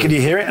I say, can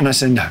you hear it? And I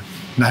say, no,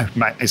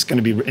 mate, it's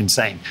going to be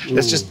insane.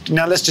 Let's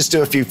just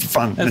do a few for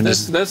fun. And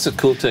that's a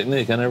cool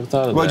technique. I never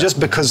thought of that. Well, just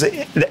because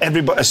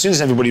as soon as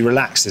everybody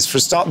relaxes, for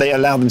a start, they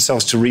allow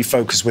themselves to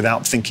refocus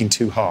without thinking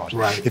too hard.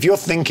 If you're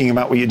thinking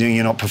about what you're doing,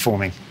 you're not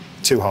performing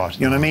too hard.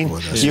 You know what I mean? Boy,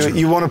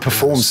 you want to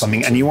perform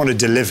something and you want to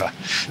deliver.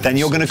 Then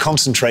you're going to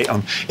concentrate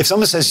on. If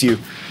someone says to you,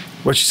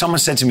 which someone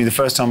said to me the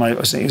first time I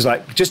was, he was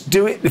like, just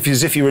do it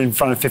as if you were in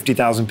front of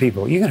 50,000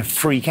 people. You're going to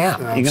freak out.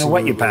 You're going to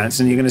wet your pants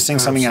and you're going to sing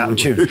something out of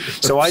tune.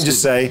 So I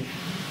just say,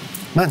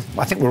 man,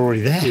 I think we're already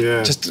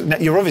there.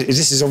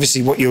 This is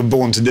obviously what you were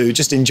born to do.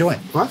 Just enjoy it.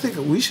 Well, I think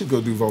we should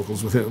go do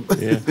vocals with him.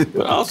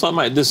 But also, I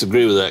might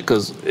disagree with that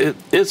because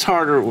it's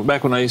harder.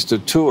 Back when I used to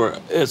tour,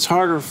 it's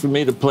harder for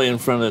me to play in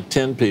front of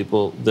 10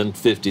 people than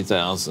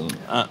 50,000.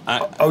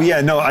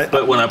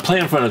 But when I play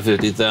in front of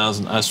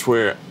 50,000, I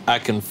swear I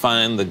can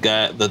find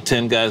the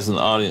 10 guys in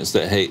the audience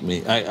that hate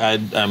me.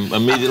 I'm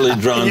immediately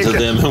drawn to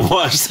them and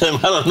watch them.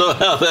 I don't know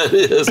how that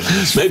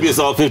is. Maybe it's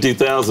all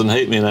 50,000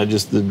 hate me, and I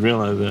just didn't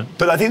realize that.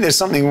 But I think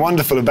there's something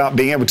wonderful about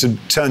being able to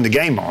turn the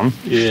game on.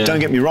 Don't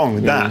get me wrong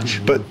with that.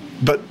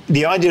 But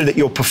the idea that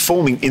you're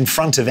performing in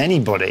front of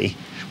anybody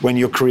when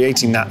you're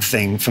creating that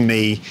thing, for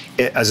me,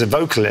 as a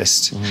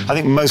vocalist, I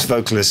think most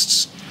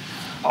vocalists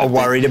are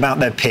worried about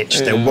their pitch.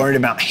 They're worried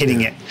about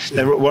hitting it.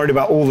 They're worried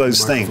about all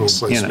those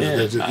things. You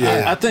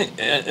know? I think,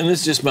 and this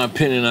is just my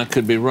opinion, I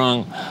could be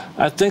wrong,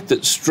 I think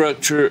that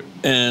structure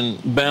and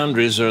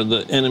boundaries are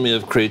the enemy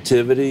of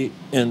creativity.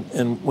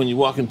 And when you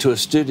walk into a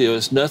studio,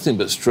 it's nothing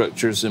but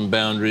structures and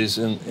boundaries.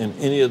 And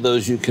any of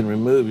those you can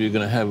remove, you're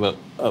going to have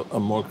a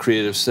more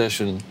creative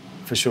session.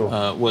 For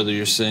sure. Whether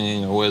you're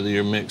singing or whether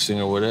you're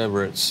mixing or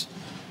whatever,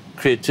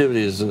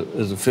 creativity is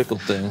a fickle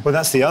thing. Well,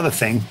 that's the other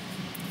thing,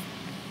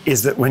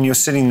 is that when you're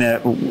sitting there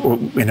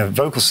in a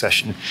vocal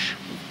session,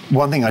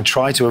 one thing I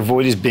try to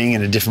avoid is being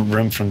in a different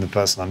room from the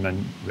person I'm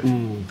in with.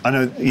 I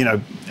know, you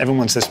know,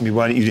 everyone says to me,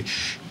 why don't you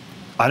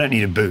I don't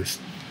need a booth.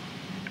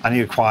 I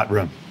need a quiet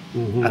room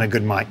and a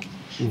good mic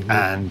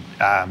and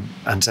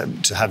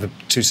to have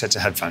two sets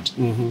of headphones.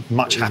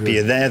 Much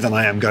happier there than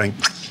I am going,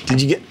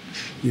 did you get...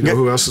 You know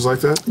who else is like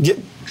that? Yeah.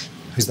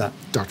 Who's that?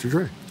 Dr.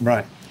 Dre.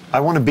 Right.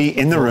 I want to be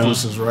in the room.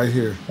 Vocalist is right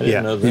here. I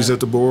didn't know that. He's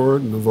at the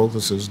board, and the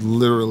vocalist is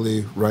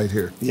literally right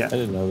here. Yeah. I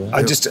didn't know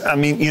that. I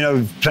mean, you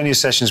know, plenty of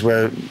sessions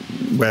where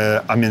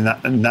I'm in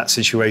that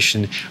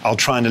situation, I'll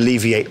try and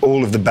alleviate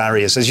all of the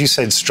barriers. As you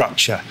said,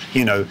 structure,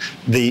 you know,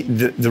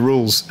 the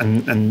rules,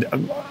 and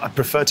I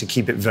prefer to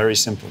keep it very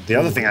simple. The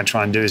other thing I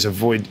try and do is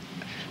avoid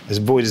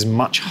as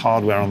much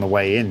hardware on the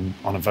way in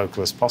on a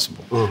vocal as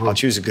possible. I'll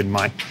choose a good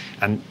mic,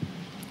 and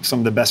some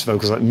of the best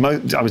vocals, I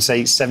would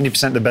say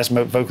 70% of the best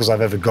vocals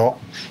I've ever got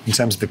in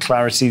terms of the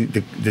clarity,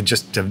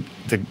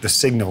 the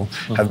signal,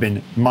 have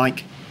been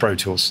mic Pro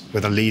Tools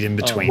with a lead in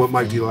between. What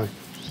mic do you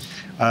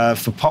like?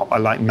 For pop, I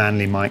like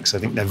Manley mics. I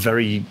think they're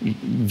very,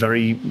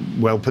 very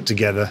well put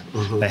together.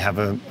 They have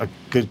a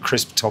good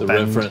crisp top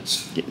end.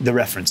 The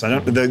reference. I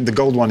don't. The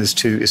gold one is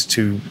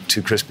too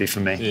crispy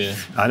for me. Yeah.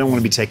 I don't want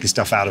to be taking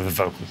stuff out of a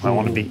vocal. I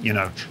want to be, you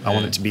know, I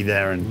want it to be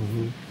there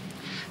and.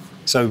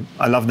 So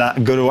I love that.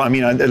 I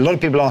mean, a lot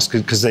of people ask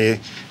because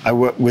I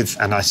work with,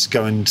 and I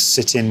go and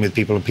sit in with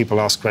people, and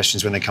people ask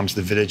questions when they come to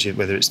the village,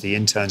 whether it's the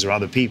interns or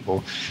other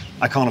people.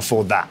 I can't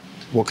afford that.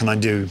 What can I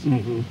do?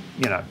 You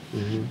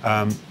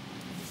know,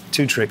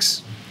 2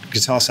 tricks.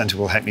 Guitar Centre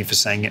will hate me for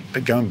saying it,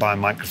 but go and buy a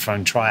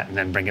microphone, try it, and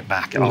then bring it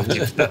back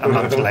after a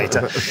month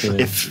later.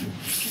 If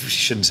you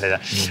shouldn't say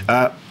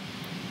that.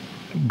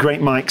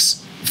 Great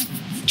mics.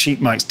 Cheap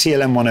mics,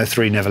 TLM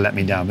 103 never let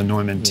me down. The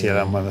Neumann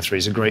TLM 103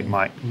 is a great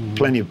mic,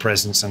 plenty of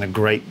presence and a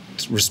great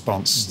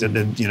response that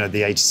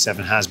the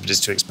 87 has, but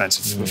it's too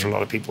expensive for a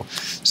lot of people.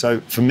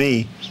 So for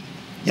me,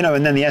 you know,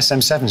 and then the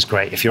SM7's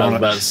great. If you're I'm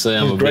about to say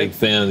I'm a big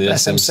fan of the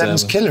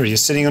SM7's killer. You're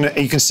sitting on it.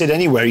 You can sit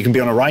anywhere. You can be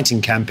on a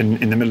writing camp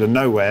in the middle of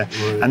nowhere,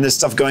 and there's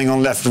stuff going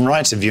on left and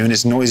right of you, and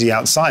it's noisy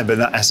outside. But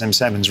that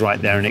SM7's right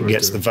there, and it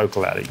gets the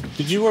vocal out of you.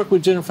 Did you work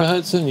with Jennifer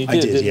Hudson? You did.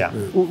 I did, yeah.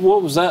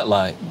 What was that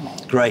like?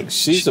 Great.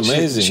 She's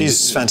amazing.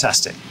 She's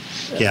fantastic.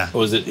 Yeah.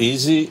 Was it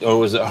easy or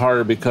was it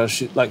harder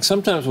because like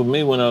sometimes with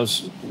me when I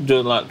was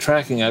doing a lot of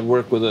tracking, I'd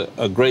work with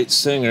a great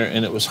singer,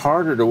 and it was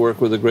harder to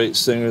work with a great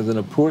singer than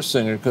a poor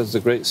singer because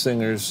the great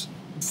singers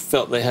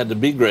felt they had to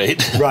be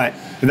great. Right.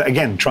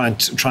 Again, try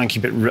and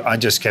keep it. I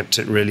just kept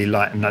it really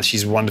light, and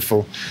she's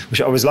wonderful. Which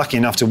I was lucky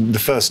enough to. The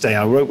first day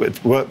I worked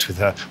with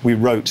her, we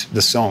wrote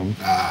the song,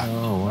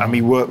 and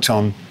we worked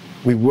on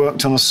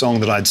a song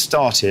that I'd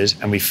started,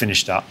 and we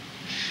finished up.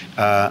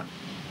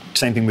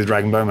 Same thing with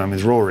Rag and Bone Man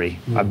with Rory.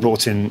 I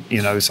brought in,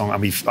 you know, a song. I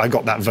mean, I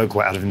got that vocal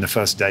out of him the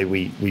first day.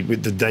 The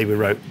day we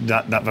wrote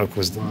that vocal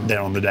was there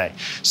on the day.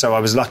 So I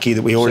was lucky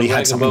that we already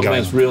had something going.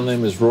 Rag and Bone Man's real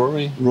name is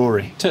Rory.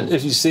 Rory.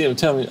 If you see him,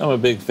 tell me. I'm a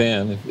big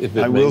fan. If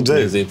it I will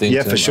do.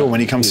 Yeah, for sure. When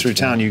he comes through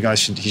town, you guys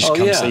should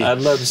come see him. I'd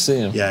love to see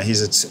him. Yeah,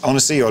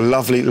 honestly, you're a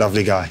lovely,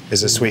 lovely guy.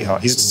 He's a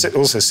sweetheart. He's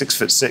also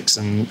 6'6",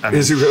 and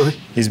is he really?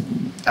 He's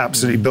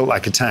absolutely built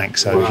like a tank.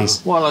 So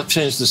he's. Well, I've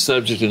changed the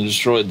subject and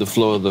destroyed the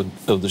flow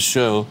of the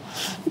show.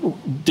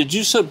 Did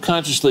you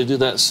subconsciously do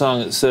that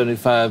song at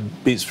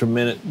 75 beats per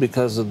minute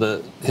because of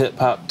the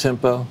hip-hop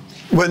tempo?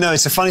 Well, no,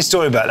 it's a funny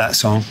story about that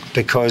song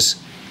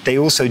because they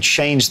also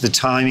changed the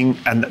timing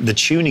and the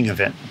tuning of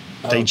it.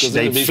 They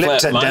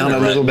flipped it down a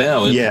little bit.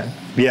 Now,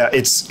 yeah,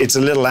 it's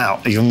a little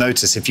out. You'll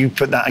notice if you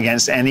put that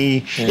against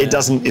any,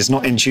 it's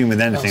not in tune with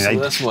anything.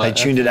 They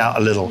tuned it out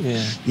a little.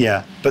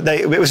 Yeah, but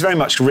it was very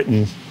much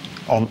written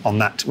on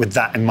that, with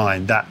that in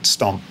mind, that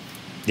stomp.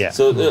 Yeah.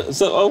 So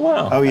oh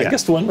wow. Oh yeah. I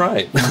guessed the one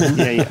right.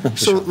 Yeah.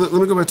 So let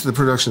me go back to the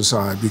production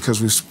side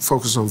because we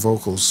focus on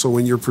vocals. So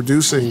when you're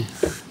producing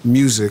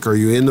music, are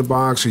you in the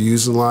box? Are you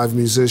using live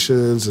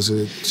musicians?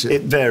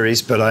 It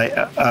varies, but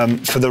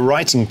for the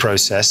writing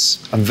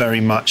process, I'm very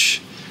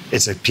much.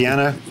 It's a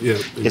piano.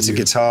 It's a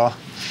guitar.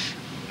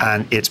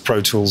 And it's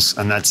Pro Tools,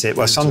 and that's it.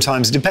 Well,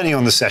 sometimes, depending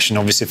on the session,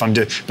 obviously, if I'm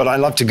doing, but I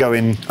love to go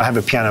in. I have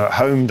a piano at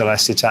home that I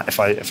sit at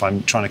if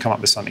I'm trying to come up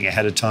with something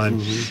ahead of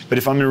time. But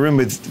if I'm in a room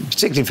with,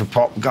 particularly for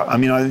pop, I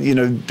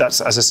mean, that's,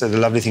 as I said, the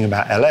lovely thing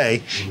about LA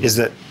is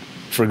that,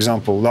 for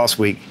example, last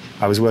week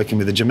I was working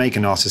with a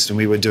Jamaican artist, and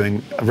we were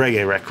doing a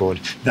reggae record.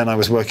 Then I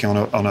was working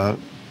on a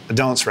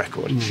dance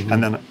record,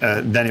 and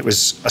then it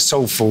was a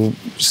soulful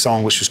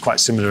song, which was quite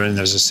similar, and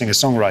there's a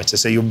singer-songwriter.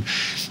 So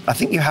I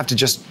think you have to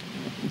just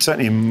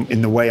certainly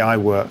in the way I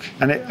work,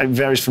 and it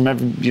varies from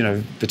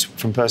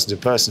from person to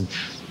person.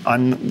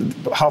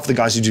 Half the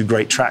guys who do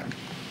great track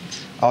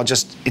are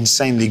just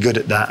insanely good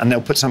at that, and they'll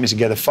put something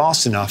together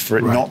fast enough for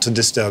it not to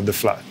disturb the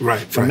flow.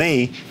 For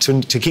me,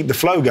 to keep the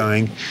flow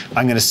going,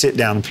 I'm going to sit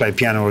down and play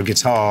piano or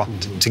guitar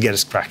to get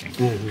us cracking.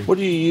 What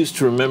do you use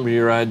to remember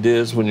your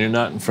ideas when you're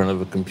not in front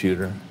of a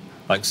computer?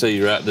 Like, say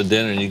you're out to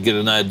dinner and you get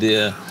an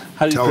idea.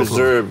 How do you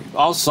preserve?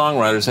 All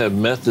songwriters have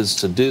methods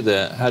to do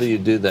that. How do you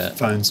do that?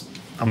 Phones,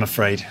 I'm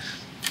afraid.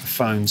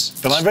 Phones.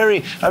 But I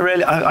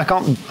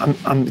can't,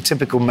 I'm a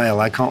typical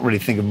male. I can't really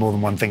think of more than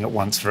one thing at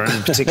once for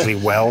anything particularly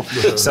well.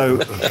 So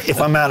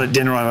if I'm out at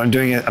dinner and I'm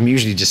doing it, I'm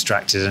usually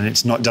distracted, and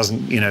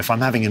if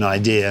I'm having an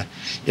idea,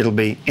 it'll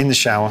be in the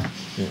shower,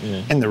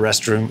 in the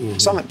restroom.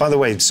 By the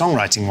way,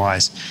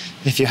 songwriting-wise,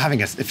 if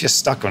you're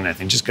stuck on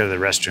anything, just go to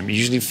the restroom. You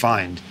usually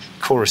find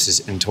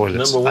choruses in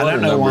toilets. Number one, I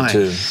don't know why.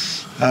 Two?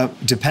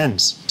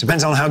 Depends.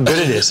 Depends on how good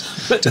it is.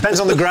 Depends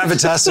on the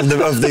gravitas of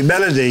the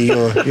melody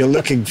you're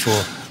looking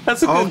for.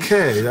 That's a good...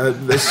 Okay,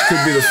 this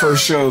could be the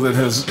first show that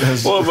has.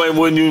 Well, but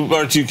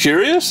aren't you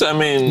curious? I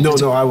mean, no,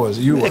 I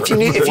wasn't. You were. If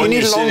you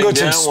need longer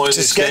to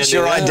sketch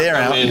your idea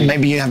out,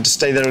 maybe you have to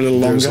stay there a little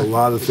longer. There's a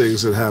lot of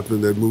things that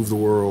happen that move the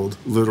world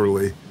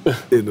literally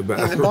in the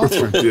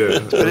bathroom. Yeah,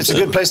 but it's a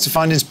good place to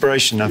find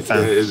inspiration, I've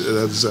found.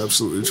 That's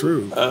absolutely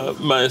true.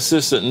 My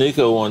assistant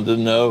Nico wanted to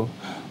know.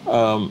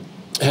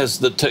 Has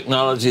the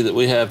technology that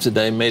we have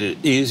today made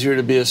it easier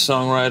to be a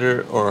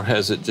songwriter, or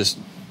has it just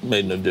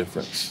made no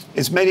difference?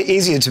 It's made it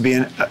easier to be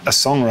a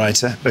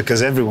songwriter,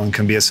 because everyone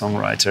can be a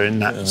songwriter in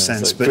that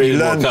sense. But you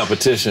learn more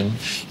competition.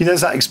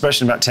 There's that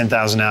expression about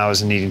 10,000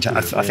 hours and needing to.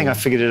 I think I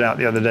figured it out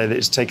the other day that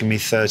it's taken me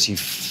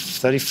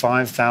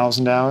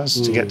 35,000 hours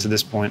to get to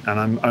this point, and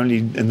I'm only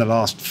in the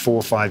last 4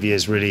 or 5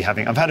 years really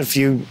having. I've had a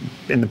few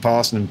in the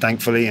past, and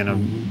thankfully,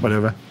 and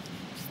whatever.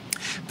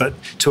 But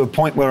to a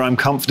point where I'm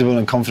comfortable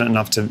and confident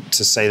enough to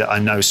say that I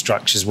know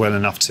structures well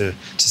enough to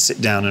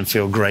sit down and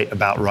feel great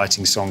about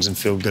writing songs and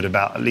feel good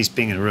about at least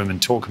being in a room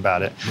and talk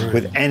about it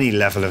with any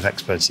level of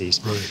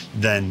expertise,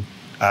 then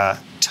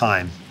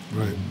time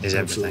is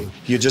everything. Absolutely.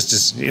 You're just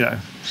as,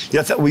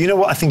 well, you know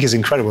what I think is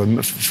incredible?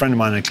 A friend of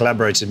mine, a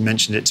collaborator,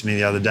 mentioned it to me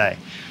the other day.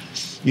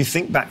 You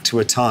think back to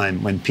a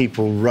time when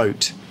people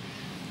wrote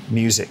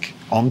music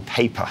on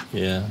paper.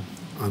 Yeah.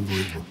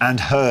 Unbelievable. And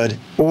heard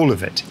all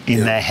of it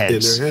in their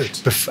heads.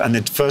 And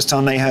the first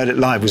time they heard it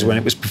live was when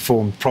it was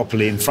performed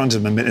properly in front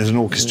of them as an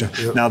orchestra.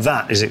 Now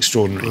that is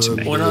extraordinary to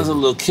me. When I was a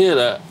little kid,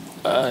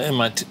 in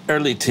my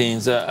early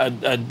teens,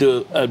 I'd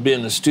be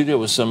in the studio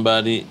with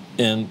somebody,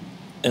 and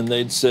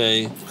they'd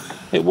say,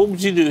 "Hey, what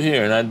would you do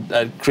here?" And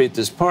I'd create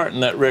this part,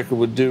 and that record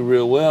would do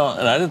real well.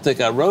 And I didn't think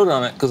I wrote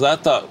on it, because I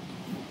thought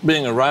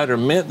being a writer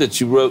meant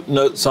that you wrote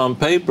notes on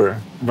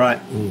paper.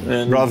 Right.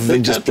 And rather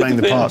than just playing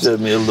the parts.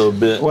 Of me a little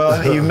bit.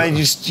 Well,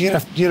 you'd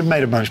have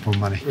made a bunch more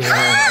money.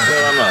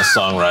 Well, I'm not a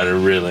songwriter,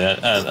 really.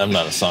 I'm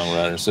not a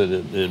songwriter, so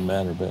it didn't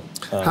matter. But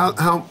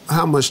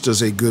how much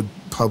does a good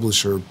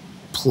publisher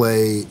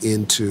play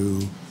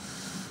into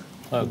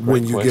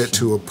when you get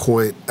to a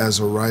point as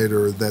a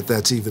writer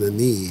that's even a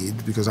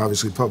need? Because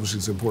obviously publishing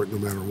is important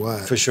no matter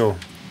what. For sure.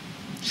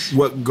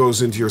 What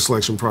goes into your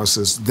selection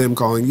process? Them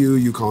calling you,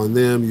 you calling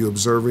them, you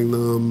observing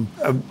them?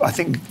 I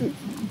think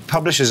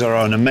publishers are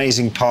an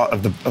amazing part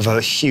of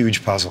a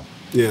huge puzzle.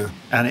 Yeah.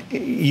 And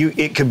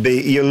it could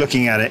be, you're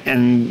looking at it,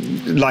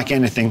 and like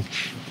anything,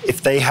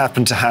 if they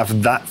happen to have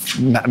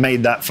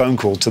made that phone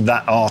call to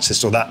that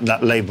artist or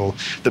that label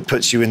that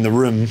puts you in the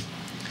room,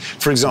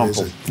 for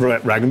example,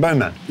 Rag and Bone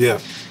Man. Yeah.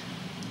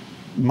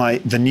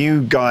 The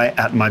new guy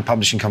at my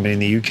publishing company in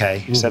the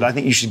UK said, I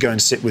think you should go and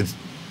sit with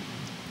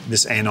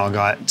this A&R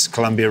guy at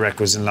Columbia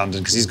Records in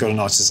London, because he's got an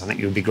artist I think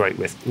you'll be great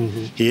with.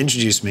 He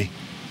introduced me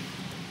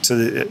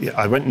to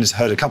I went and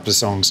heard a couple of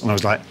songs, and I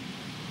was like,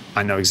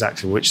 I know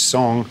exactly which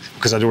song,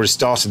 because I'd already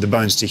started the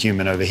Bones to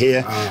Human over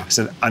here. I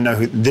said, I know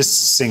who this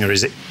singer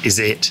is.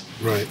 It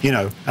right?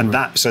 And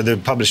so the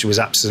publisher was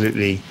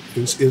absolutely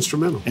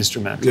instrumental.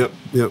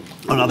 Yep.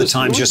 On other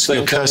times, just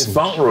your person.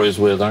 Fauntleroy's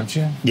with, aren't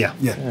you? Yeah.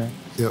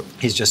 Yep.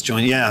 He's just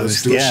joined. Yeah.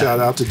 Let's do a shout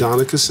out to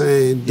Donna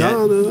Kassane.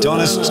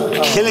 Donna's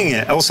killing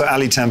it. Also,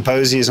 Ali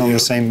Tamposi is on the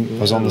same.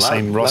 Was on the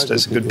same roster.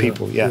 It's good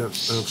people. Yeah.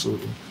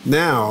 Absolutely.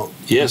 Now.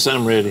 Yes,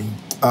 I'm ready.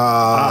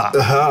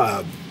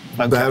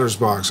 Batter's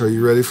box. Are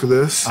you ready for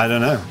this? I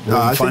don't know.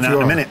 We'll find out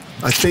in a minute.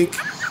 I think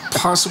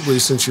possibly,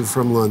 since you're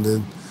from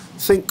London,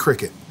 think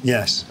cricket.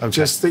 Yes. Okay.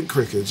 Just think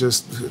cricket.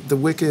 Just the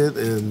wicket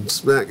and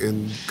smack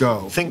and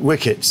go. Think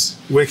wickets.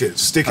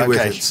 Wickets. Sticky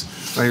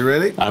wickets. Are you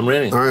ready? I'm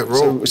ready. All right,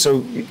 roll.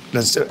 So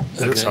let's do it.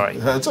 Okay. Sorry.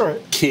 That's all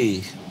right.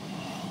 Key.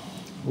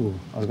 Ooh,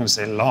 I was going to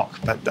say lock,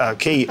 but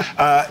key.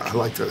 I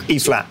like that. E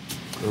flat.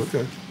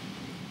 Okay.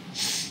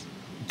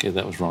 Okay,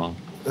 that was wrong.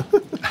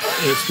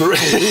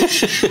 Inspiration.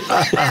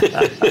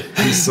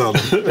 He's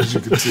subtle, as you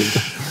can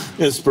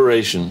see.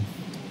 Inspiration.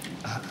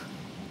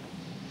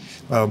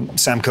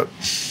 Sam Cooke.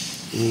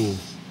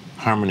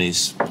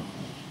 Harmonies.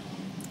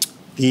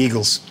 The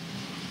Eagles.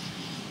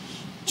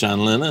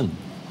 John Lennon.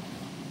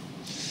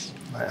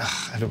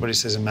 Everybody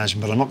says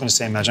Imagine, but I'm not going to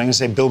say Imagine. I'm going to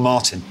say Bill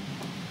Martin.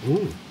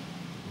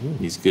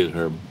 He's good,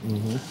 Herb.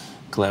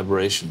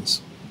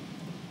 Collaborations.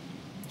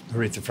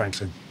 Aretha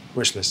Franklin.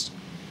 Wish list.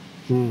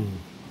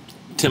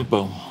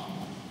 Tempo.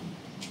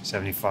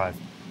 75.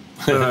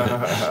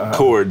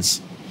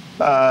 Chords.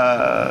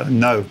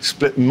 No,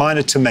 split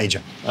minor to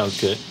major.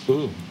 Okay.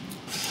 Ooh.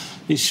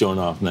 He's showing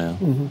off now.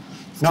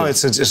 No,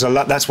 it's a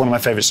lot. That's one of my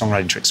favorite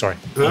songwriting tricks. Sorry,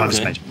 minor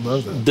to major.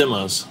 Love that.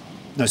 Demos.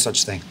 No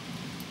such thing.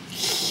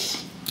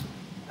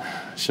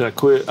 Should I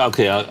quit?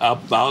 Okay,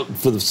 I'll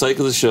for the sake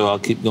of the show, I'll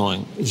keep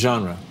going.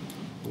 Genre.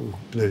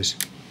 Blues.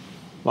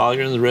 While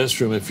you're in the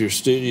restroom, if your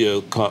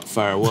studio caught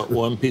fire, what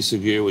one piece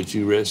of gear would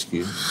you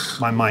rescue?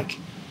 My mic.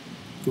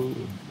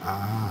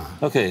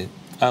 Okay,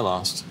 I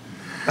lost.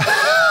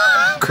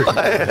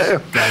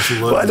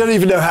 Well, I don't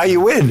even know how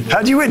you win.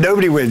 How do you win?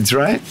 Nobody wins,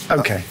 right?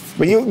 Okay.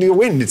 Well, you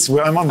win.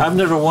 I'm on. I've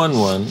never won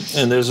one,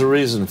 and there's a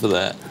reason for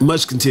that.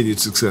 Much continued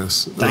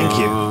success. Thank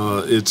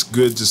you. It's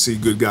good to see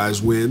good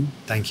guys win.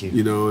 Thank you.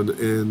 You know,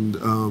 and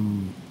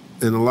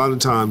a lot of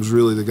times,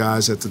 really, the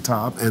guys at the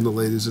top and the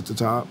ladies at the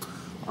top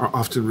are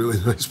often really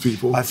nice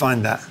people. I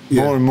find that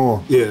more and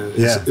more. Yeah,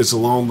 it's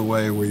along the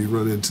way where you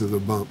run into the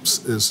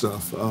bumps and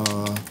stuff.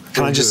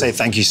 Can I just say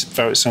thank you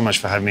so much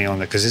for having me on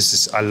there,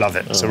 because I love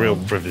it. It's a real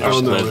privilege.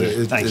 Oh no,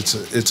 Thank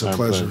you. It's a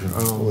pleasure.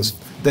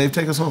 Dave,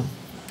 take us home.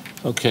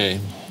 Okay.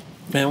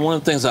 Man, one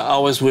of the things I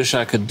always wish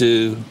I could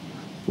do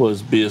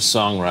was be a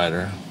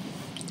songwriter,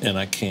 and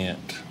I can't.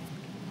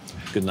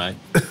 Good night.